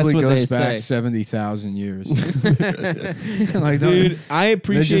say. probably That's what goes they back say. 70,000 years. Like, Dude, I they're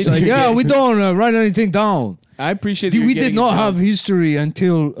appreciate. just like, yeah, we don't write anything down. I appreciate. that We you're did getting not it have down. history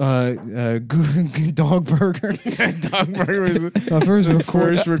until Dog Burger. Dog Burger was The first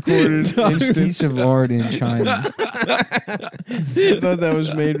first recorded instance. piece of art in China. I thought that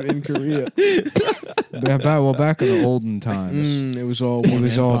was made in Korea. Back in the olden times. It was all. It one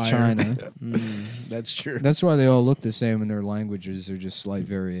was all empire. China. That's true. That's why they all look the same in their languages. They're just slight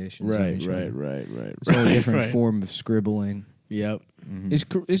variations. on each other. right. It's all a different Right. form of scribbling. Yep. Mhm.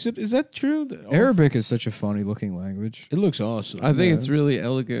 Is that true? Arabic is such a funny looking language. It looks awesome. I think it's really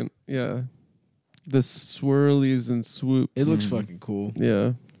elegant. Yeah. The swirlies and swoops. It looks fucking cool.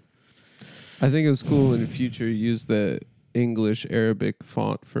 Yeah. I think it was cool in the future to use the English Arabic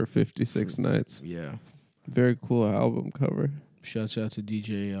font for 56 Nights. Yeah. Very cool album cover. Shouts out to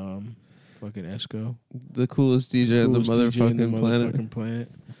DJ fucking Esco. The coolest DJ on the Coolest DJ in motherfucking planet. motherfucking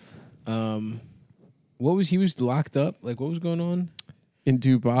planet. What was he was locked up? Like what was going on? In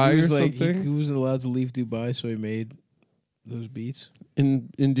Dubai He or was like something. he wasn't allowed to leave Dubai, so he made those beats. in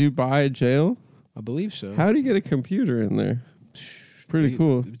Dubai jail. I believe so. How do you get a computer in there? Pretty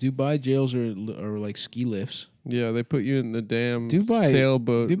cool. Dubai jails are like ski lifts. Yeah, they put you in the damn Dubai-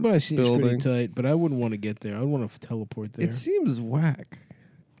 sailboat. Dubai seems building. pretty tight, but I wouldn't want to get there. I would want to teleport there. It seems whack.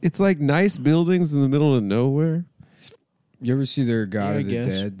 It's like nice buildings in the middle of nowhere. You ever see their God Yeah, I of the guess.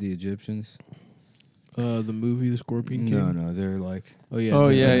 Dead, the Egyptians? The movie The Scorpion King. No, they're like, Oh yeah. Oh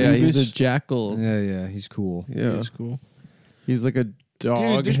yeah. He's a Anubis. jackal. yeah, he's cool. Yeah, That's cool. he's like a dog.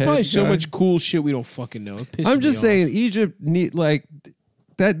 Dude, there's head probably so guy. much cool shit we don't fucking know. It pisses I'm me just off. saying, Egypt need like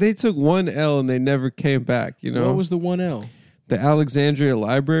that. They took one L and they never came back. You know, What was the 1L? the Alexandria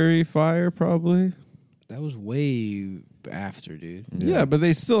Library fire? Probably. That was way after, dude. Yeah, but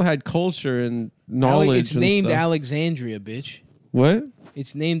they still had culture and knowledge. It's and named stuff. Alexandria, bitch. What?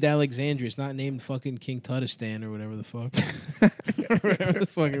 It's named Alexandria. It's not named fucking King Tutistan or whatever the fuck. Whatever the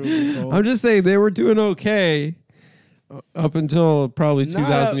fuck it was called. I'm just saying they were doing okay up until probably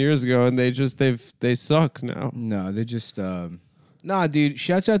 2,000 years ago, and they suck now. No, they just Nah, dude.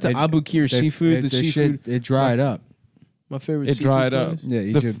 Shouts out to They- Abu Kir seafood. The seafood. It dried up. My favorite. It seafood dried place. up. Yeah, The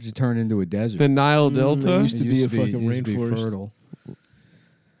Egypt turned into a desert. The Nile Delta. used to be a fucking used to be rainforest. fertile.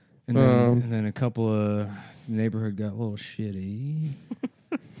 And then a couple of neighborhood got a little shitty.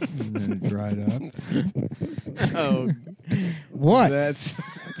 And then it dried up. Oh, What? that's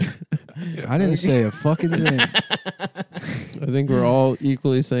I didn't say a fucking thing. I think we're all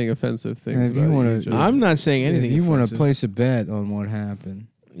equally saying offensive things. If you about wanna- Egypt. I'm not saying anything. If you want to offensive. place a bet on what happened,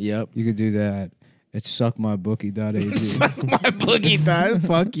 Yep. you could do that. It's suckmybookie.ag. My boogie died.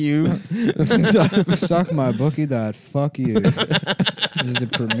 Fuck you. Suckmybookie.fuck you. This is the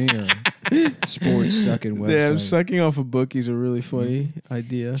premier sports sucking website. Damn, sucking off a bookie's a really funny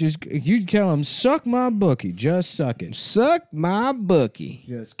idea. Just you tell them, suck my bookie. Just suck it. Suck my bookie.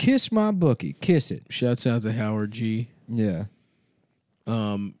 Just kiss my bookie. Kiss it. Shouts out to Howard G. Yeah.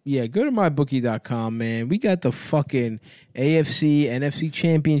 Yeah, go to mybookie.com, man. We got the fucking AFC, NFC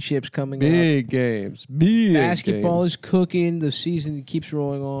championships coming big games. Big up. Basketball games. is cooking. The season keeps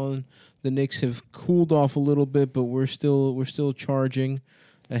rolling on. The Knicks have cooled off a little bit, but we're still charging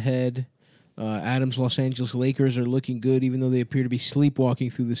ahead. Adams' Los Angeles Lakers are looking good, even though they appear to be sleepwalking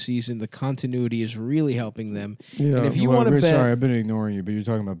through the season. The continuity is really helping them. Yeah. And if you want to bet, sorry, I've been ignoring you, but you're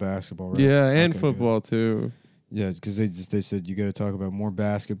talking about basketball, right? Yeah, and Okay, football too. Yeah, because they said you got to talk about more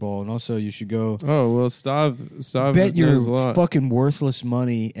basketball, and also you should go Oh well, Stav bet knows a your lot. fucking worthless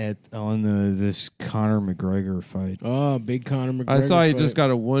money on this Conor McGregor fight. Oh, big Conor McGregor. I saw he fight. just got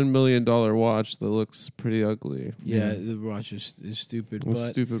a $1 million watch that looks pretty ugly. Yeah, the watch is stupid. A But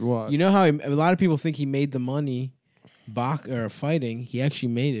stupid watch. you know how a lot of people think he made the money fighting. He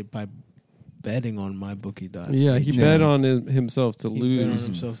actually made it by betting on MyBookie.ag. Yeah, he Yeah. bet on himself to He bet on lose.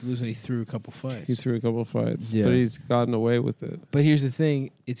 himself to lose, and he threw a couple fights. He threw a couple fights, Yeah. but he's gotten away with it. But here's the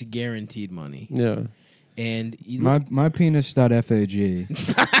thing: it's guaranteed money, Yeah. and you My penis.fag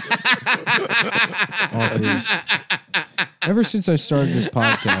offers. Ever since I started this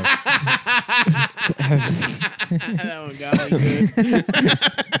podcast, that one got me good.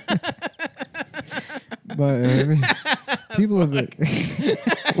 but people have been.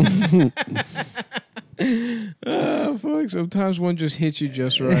 Fuck! Sometimes one just hits you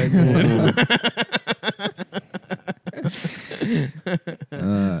just right. Man.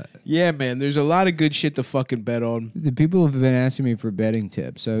 Yeah, man. There's a lot of good shit to fucking bet on. The people have been asking me for betting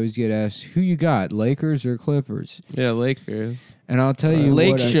tips. I always get asked, "Who you got, Lakers or Clippers?" Yeah, Lakers. And I'll tell you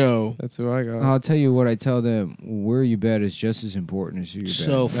Lake what Show. That's who I got. I'll tell you what I tell them. Where you bet is just as important as who you bet.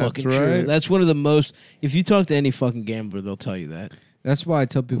 So That's fucking right. true. That's one of the most. If you talk to any fucking gambler, they'll tell you that. That's why I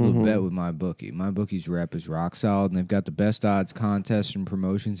tell people to bet with MyBookie. MyBookie's rep is rock solid, and they've got the best odds, contests, and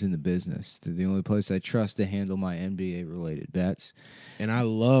promotions in the business. They're the only place I trust to handle my NBA-related bets. And I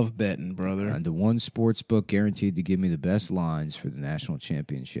love betting, brother. And the one sports book guaranteed to give me the best lines for the national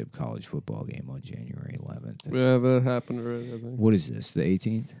championship college football game on January 11th. Yeah, that happened already, I think. What is this, the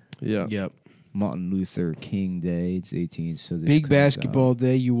 18th? Yeah. Yep. Martin Luther King Day. It's 18th, so this Big comes basketball out,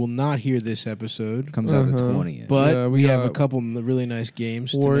 day. You will not hear this episode, comes out the Uh-huh. 20th. but Yeah, we we have a got couple of really nice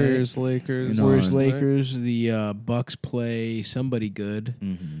games. Warriors, Lakers. You know, Warriors, right? Lakers. The Bucks play somebody good.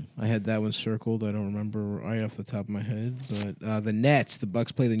 Mhm. I had that one circled. I don't remember right off the top of my head. But the Nets. The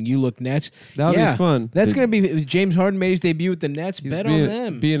Bucks play the New Look Nets. That'll Yeah. be fun. That's going to be James Harden made his debut with the Nets. He's Bet being, on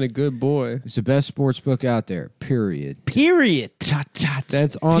them. Being a good boy. It's the best sports book out there, period. Period.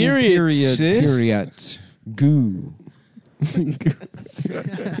 That's on Period, period. sis. Period. Goo.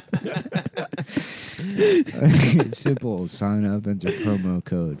 It's simple. Sign up, enter promo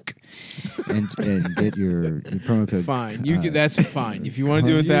code, and get your promo code. Fine. You can, that's fine. If you want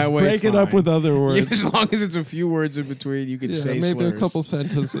to do it that way, Break it up fine. with other words. As long as it's a few words in between, you can Yeah, say maybe slurs. a couple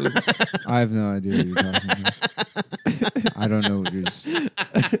sentences. I have no idea what you're talking about. I don't know what you're.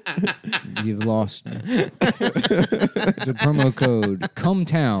 You've lost me. The promo code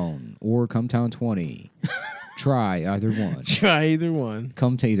ComeTown or ComeTown20. Try either one. Try either one.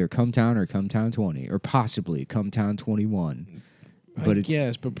 Come to either ComeTown or ComeTown20, or possibly ComeTown21. But it's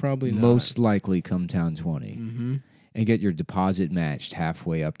yes, but probably not. most likely ComeTown20, Mm-hmm. and get your deposit matched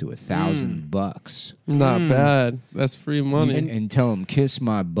halfway up to $1,000. Not bad. That's free money. And tell them kiss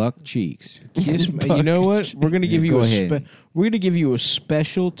my buck cheeks. Kiss me. You know what? We're gonna give Yeah, you go a ahead. we're gonna give you a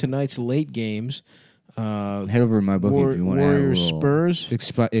special tonight's late games. Head over to my book if you want to add a Warriors little Spurs.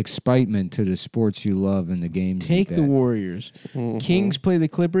 excitement to the sports you love and the games. Take you the bet. Warriors. Mhm. Kings play the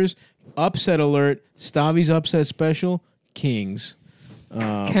Clippers. Upset alert. Stavi's upset special. Kings.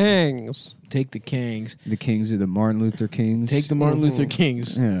 Kangs. Take the Kangs. The Kings are the Martin Luther Kings. Take the Martin Luther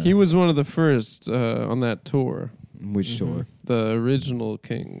Kings. Yeah. He was one of the first on that tour. Which tour? The original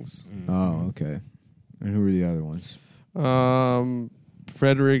Kings. Oh, okay. And who were the other ones?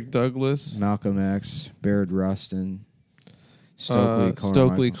 Frederick Douglass. Malcolm X, Baird Rustin, Stokely Carmichael.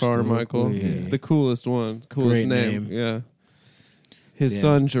 Stokely Carmichael. Stokely. The coolest one. Coolest Great name. name. Yeah. His Yeah.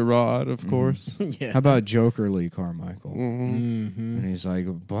 son Gerard, of course. Yeah. How about Joker Lee Carmichael? Mhm. Mm-hmm. And he's like,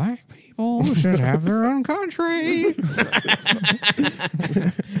 black people should have their own country.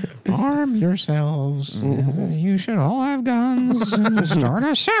 Arm yourselves. You should all have guns and start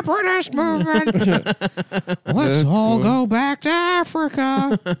a separatist movement. Let's That's all cool. go back to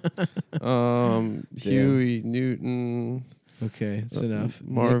Africa. Huey Newton. Okay, that's enough.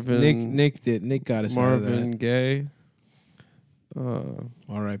 Marvin- Nick got us out of Marvin that. Gaye.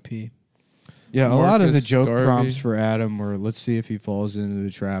 R.I.P. Yeah, a lot of the Marcus joke Garvey. prompts for Adam were, let's see if he falls into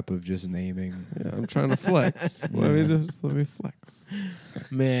the trap of just naming. Yeah, I'm trying to flex. Let me flex.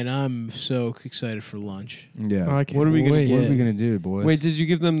 Man, I'm so excited for lunch. Yeah. I can't What are we gonna wait. What get? are we going to do, boys? Wait, did you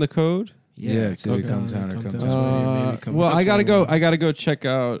give them the code? Yeah, it's either come Come Town or Come Town. Yeah, maybe Come Well, Town I gotta go. 21. I gotta go check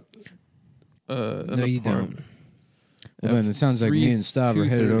out. No, you don't. Well, then it sounds like me and Stav are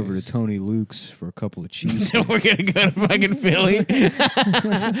headed 2:30. over to Tony Luke's for a couple of cheese. We're gonna go to fucking Philly.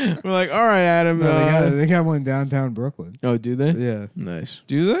 We're like, all right, Adam. They got one downtown Brooklyn. Oh, do they? Yeah, Nice.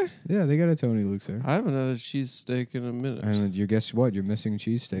 Do they? yeah, they got a Tony Luke's there. I haven't had a cheesesteak in a minute. And you guess what? You're missing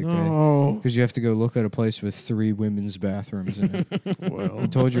cheesesteak day No. because you have to go look at a place with 3 women's bathrooms in it. Well, I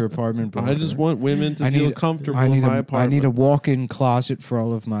told your apartment broker. I just want women to feel comfortable I need in my I apartment. need a walk-in closet for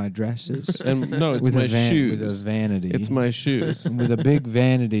all of my dresses. and no, it's with my a shoes. with a vanity. It's my shoes. with a big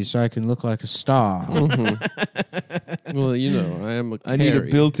vanity so I can look like a star. Well, you know, I am a I need a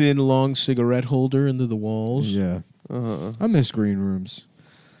carry. built-in long cigarette holder into the walls. Yeah, Uh-huh. I miss green rooms.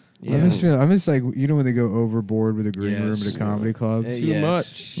 Yeah. I miss like when they go overboard with a green room Yes. at a comedy club. Hey, Too yes.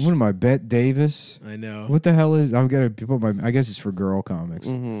 much. What am I, Bette Davis? I know. What the hell is? I'm gonna put my. I guess it's for girl comics.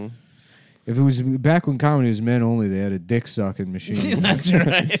 Mm-hmm. If it was back when comedy was men only, they had a dick sucking machine. That's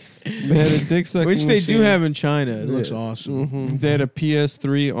right. They had a dick sucking Which they do machine. have in China. It looks Yeah. awesome. Mhm. They had a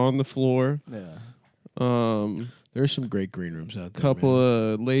PS3 on the floor. Yeah. There's some great green rooms out there. Couple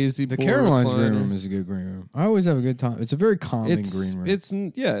man. of lazy. The boy Caroline's green recliners. room is a good green room. I always have a good time. It's a very calming It's green room.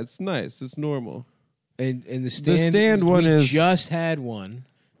 it's nice. It's normal. and the stand. stand one we is- just had one,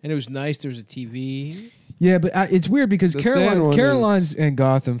 and it was nice. There was a TV. Yeah, but it's weird because The stand one Caroline's and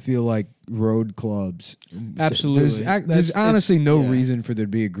Gotham feel like road clubs. Absolutely. There's That's- honestly no yeah. reason for there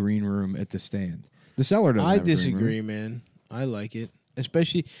to be a green room at the stand. The cellar doesn't. I have a green disagree, room. man. I like it,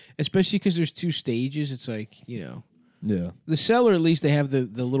 especially because there's 2 stages. It's like Yeah. the cellar. At least they have the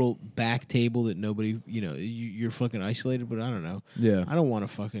little back table that nobody. You're fucking isolated. But I don't know. Yeah. I don't want to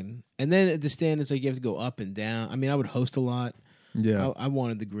fucking. And then at the stand, it's like you have to go up and down. I mean, I would host a lot. Yeah. I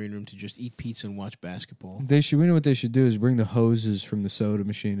wanted the green room to just eat pizza and watch basketball. They should. We know what they should do is bring the hoses from the soda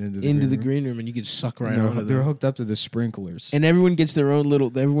machine into the green room, and you could suck right They're, onto they're them. hooked up to the sprinklers. And everyone gets their own little.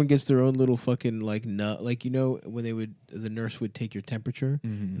 Everyone gets their own little fucking like nut. Like when the nurse would take your temperature,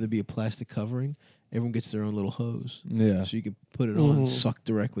 and there'd be a plastic covering. Everyone gets their own little hose, Yeah. so you can put it on and suck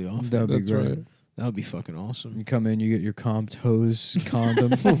directly off. That would be That's great. right. That would be fucking awesome. You come in, you get your comped hose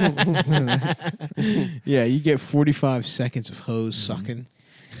condom. Yeah, you get 45 seconds of hose sucking,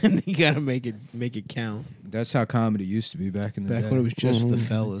 and you gotta make it count. That's how comedy used to be back in the day. Back when it was just the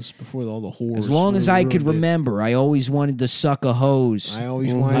fellas, before all the whores. As long as I could ruined it. remember, I always wanted to suck a hose. I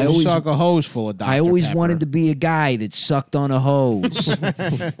always wanted I to always- suck a hose full of Dr. I always Pepper. wanted to be a guy that sucked on a hose.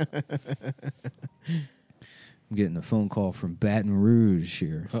 I'm getting a phone call from Baton Rouge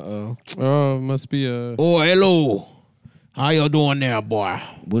here. Uh-oh. Oh, it must be a. Oh, hello. How you doing there, boy?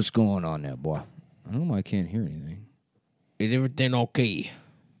 What's going on there, boy? I don't know why I can't hear anything. Is everything okay?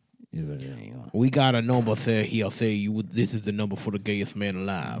 Everything. We got a number there here. This is the number for the gayest man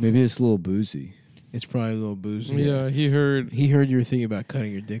alive. Maybe it's a little boozy. It's probably a little boozy. Yeah, he heard. He heard you were thinking about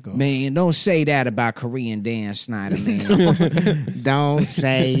cutting your dick off. Man, don't say that about Korean Dan Snyder, man. Don't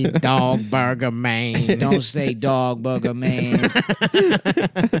say dog burger, man. Don't say dog burger, man.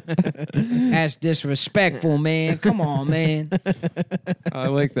 That's disrespectful, man. Come on, man. I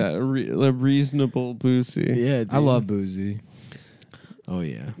like that. A reasonable boozy. Yeah, dude. I love boozy. Oh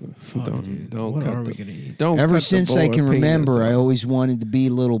yeah. Fuck, Don't- dude. don't What cut are we the- gonna eat? Don't. cut Ever the since I boy can penis remember, I off. always wanted to be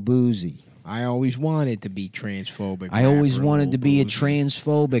a little boozy. I always wanted to be transphobic. I always rapper, wanted to be a boozy.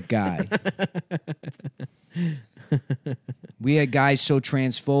 transphobic guy. We had guys so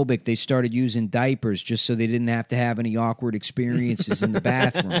transphobic they started using diapers just so they didn't have to have any awkward experiences in the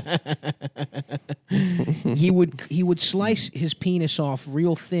bathroom. He would slice his penis off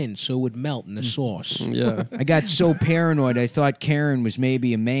real thin so it would melt in the sauce. Yeah. I got so paranoid I thought Karen was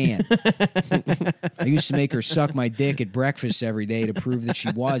maybe a man. I used to make her suck my dick at breakfast every day to prove that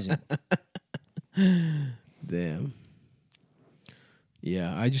she wasn't. Damn.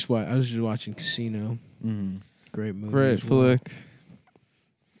 Yeah, I was just watching Casino. Great movie. Great as well. flick.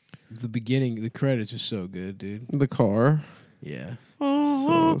 The beginning, the credits are so good, dude. The car. Yeah.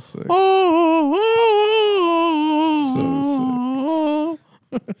 So sick.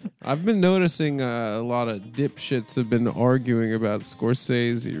 I've been noticing a lot of dipshits have been arguing about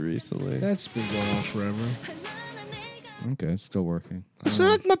Scorsese recently. That's been going on forever. Okay, it's still working.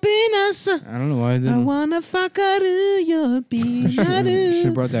 Suck my penis. I don't know why I didn't. wanna fuck out your penis. Should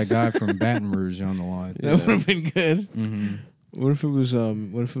have brought that guy from Baton Rouge on the line. That would have been good. Mm-hmm. What if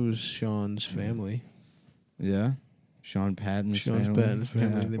it was Sean's family? Yeah, Sean Patton's Sean's family. Patton's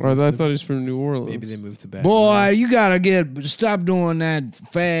family. Yeah. They Or I moved thought to- he's from New Orleans. maybe they moved to back. Boy, you gotta stop doing that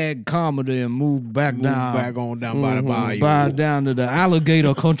fag comedy and move back Move down. back on down by the bayou. By down to the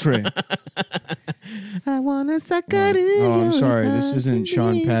alligator country. I wanna suck out Oh, I'm sorry. This isn't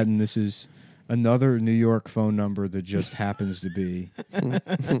Sean Patton. This is Another New York phone number that just happens to be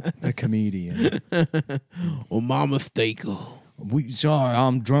a comedian. Or Mama Staker. Sorry,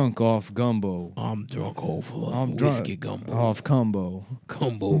 I'm drunk off gumbo. I'm drunk off I'm whiskey drunk gumbo. off combo.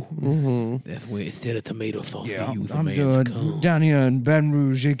 Combo. Mm-hmm. That's where instead of tomato sauce, Yeah, you use a I'm man's cum. down here in Baton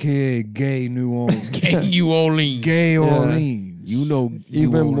Rouge, aka Gay New Orleans. Gay New Orleans. Gay Orleans. You know, New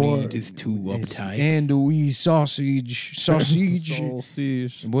Even more. Orleans is too It's uptight. andouille sausage.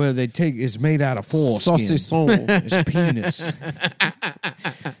 Sausage. Where they take it's made out of foreskin. Saucisson. It's penis.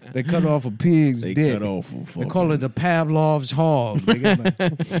 They cut off a pig's They dick. cut off. They call it the Pavlov's hog. They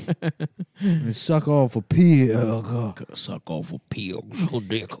suck off a pig. Suck off a pig's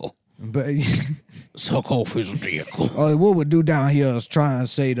dick. But Suck off his dick. what we do down here is try and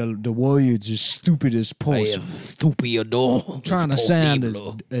say the words as stupid as possible. Stupid dog. Trying to sound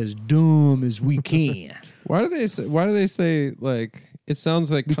as dumb as we can. Why do they say like it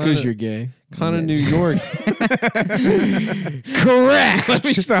sounds like Because you're gay. kind of New York? Correct. Let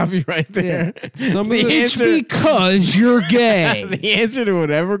me stop you right there. Some of The the It's answer- because you're gay. The answer to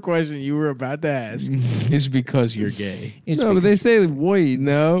whatever question you were about to ask is because you're gay. no, but they say void.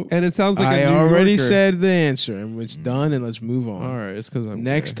 No. and it sounds like I a New already Yorker. said the answer, and it's done, and let's move on. All right, it's because I'm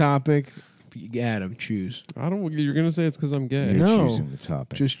Next gay. topic, Adam, choose. I don't. You're gonna say it's because I'm gay. No. You're choosing the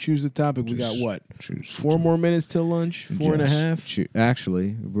topic. Just choose the topic. We got Just what? Choose 4 more minutes till lunch? 4.5?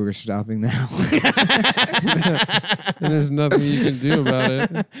 Actually, we're stopping now. And there's nothing you can do about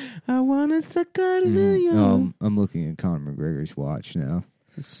it. I want to suck out of you. I'm looking at Conor McGregor's watch now.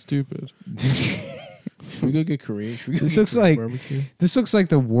 It's stupid. Should we go get Korean? Should we go This get looks like- barbecue? This looks like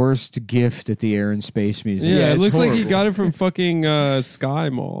the worst gift at the Air and Space Museum. Yeah, it it's looks like he horrible. got it from fucking Sky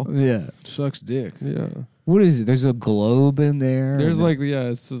Mall. Yeah. Sucks dick. Yeah. What is it? There's a globe in there. There's and- like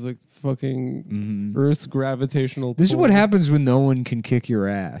it's just like fucking Mhm. Earth's gravitational. This is pull. what happens when no one can kick your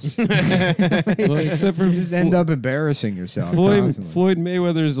ass. Well, except for You just end up embarrassing yourself. Floyd constantly. Floyd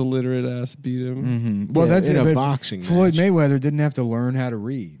Mayweather's illiterate ass beat him. Mhm. Well, Yeah, that's in it. a but boxing Floyd match. Mayweather didn't have to learn how to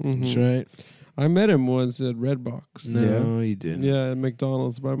read. Mhm. That's right. I met him once at Redbox. No, you didn't. Yeah, at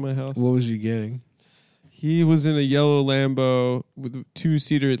McDonald's by my house. What was you getting? He was in a yellow Lambo with a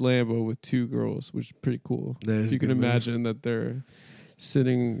 2-seater Lambo with 2 girls, which is pretty cool. That is If you a can good move. imagine that they're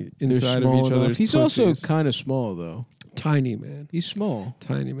sitting They're inside of small each enough. other's He's also pussies. kind of small, though. Tiny man. He's small.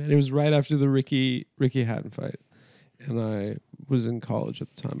 Tiny man. It was right after the Ricky Hatton fight, and I was in college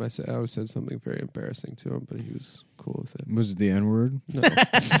at the time. I said something very embarrassing to him, but he was cool with it. Was it the N word?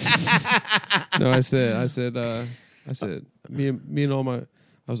 No, no. I said, me and all my,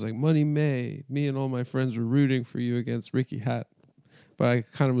 I was like, Money May. Me and all my friends were rooting for you against Ricky Hatton, but I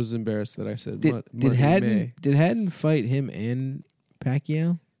kind of was embarrassed that I said Did Money Haddon fight him and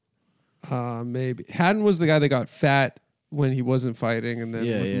Pacquiao? May. Maybe Hatton was the guy that got fat when he wasn't fighting, and then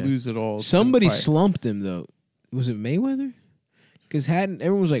Yeah, would yeah. lose it all. Somebody and fight. slumped him though. Was it Mayweather? Because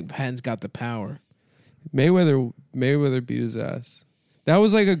everyone was like, Hatton's got the power. Mayweather beat his ass. That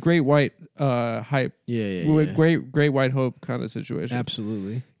was like a great white hype. Yeah, Great white hope kind of situation.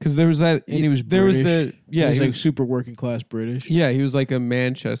 Absolutely. Because there was that, And he was there was British. the he was like super working class British. yeah, he was like a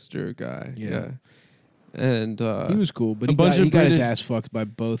Manchester guy. Yeah. Yeah, and He was cool, but a he bunch got, of he got his British- ass fucked by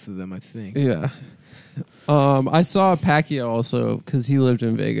both of them, I think. yeah. I saw Pacquiao also because he lived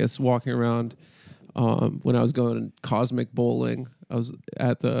in Vegas, walking around. When I was going cosmic bowling, I was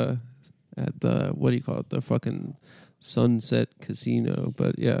at the what do you call it? The fucking Sunset Casino.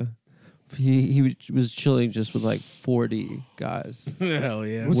 But yeah, he was chilling just with like 40 guys. Hell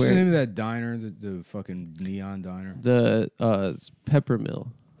yeah. What's Where- the name of that diner? The fucking neon diner. The Peppermill.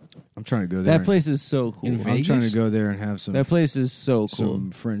 I'm trying to go there. That place is so cool. In I'm trying to Vegas? go there and have some. That place is so cool.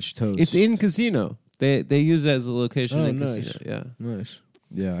 Some French toast. It's in casino. They use it as a location Oh, in nice. casino. Yeah. Nice.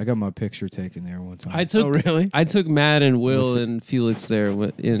 Yeah, I got my picture taken there one time. I took really? I took Matt and Will With- and Felix there in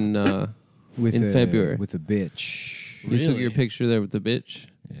with in a, February. with a bitch. You took Really? your picture there with the bitch.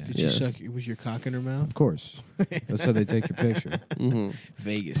 Yeah. Did Yeah. you suck? Was your cock in her mouth? Of course. That's how they take your picture. Mm-hmm.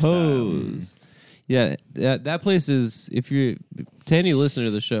 Vegas Pose. Yeah, that place is. If you're to any listener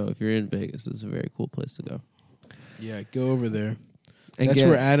to the show, if you're in Vegas, it's a very cool place to go. Yeah, go over there. And That's get,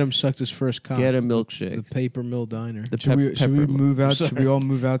 where Adam sucked his first cock. get a The milkshake. Paper Mill Diner. The Should we pepper- move out? Should Sorry. we all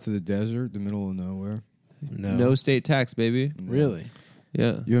move out to the desert, the middle of nowhere? no state tax, baby. Really?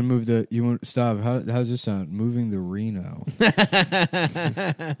 Yeah. You want to move the? You want stop? How's this sound? Moving the Reno.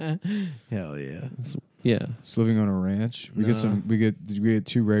 Hell yeah. Yeah. It's living on a ranch. We get No. some. We get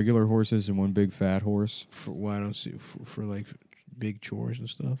 2 regular horses and 1 big fat horse. For why don't see for like big chores and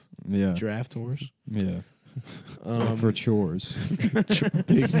stuff? Yeah, Draft horse. yeah. For chores.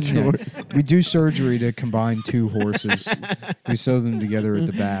 Big Yeah. chores. We do surgery to combine 2 horses. We sew them together at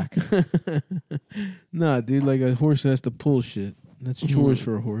the back. Nah, dude, like a horse has to pull shit. That's chores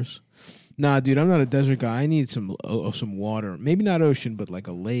for a horse. Nah, dude, I'm not a desert guy. I need some water. Maybe not ocean, but like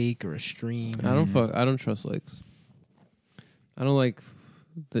a lake or a stream. I don't trust lakes. I don't like.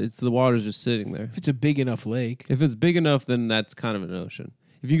 It's the water's just sitting there. If it's a big enough lake. If it's big enough, then that's kind of an ocean.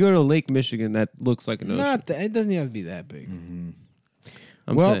 If you go to Lake Michigan, that looks like an ocean. It doesn't have to be that big. I'm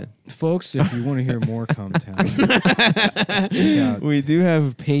well, saying. folks, if you want to hear more Cumtown, check out We do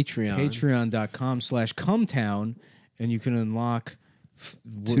have Patreon. patreon.com/Cumtown, and you can unlock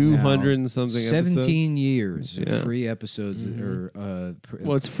 200 and something 17 years Yeah. of free episodes. Well,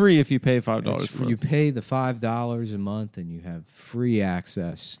 it's free if you pay $5 a you month. pay the $5 a month, and you have free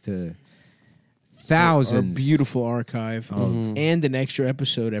access to thousands. Our beautiful archive. Mm-hmm. And an extra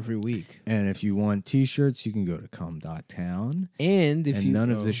episode every week. And if you want T-shirts, you can go to cum.town. And if you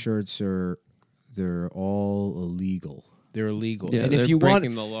none of the shirts they're all illegal. they're illegal. Yeah, and they're if you want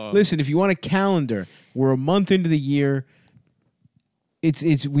breaking the law. listen, if you want a calendar, we're a month into the year.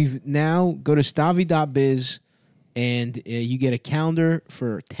 We've now go to stavi.biz and you get a calendar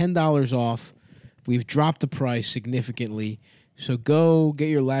for $10 off. We've dropped the price significantly. So go get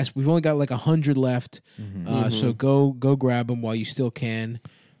your last. We've only got like 100 left. So go grab them while you still can.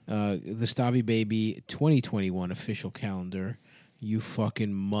 The Stavi Baby 2021 official calendar. You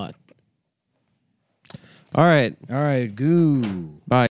fucking mutt. All right. All right, goo. Bye.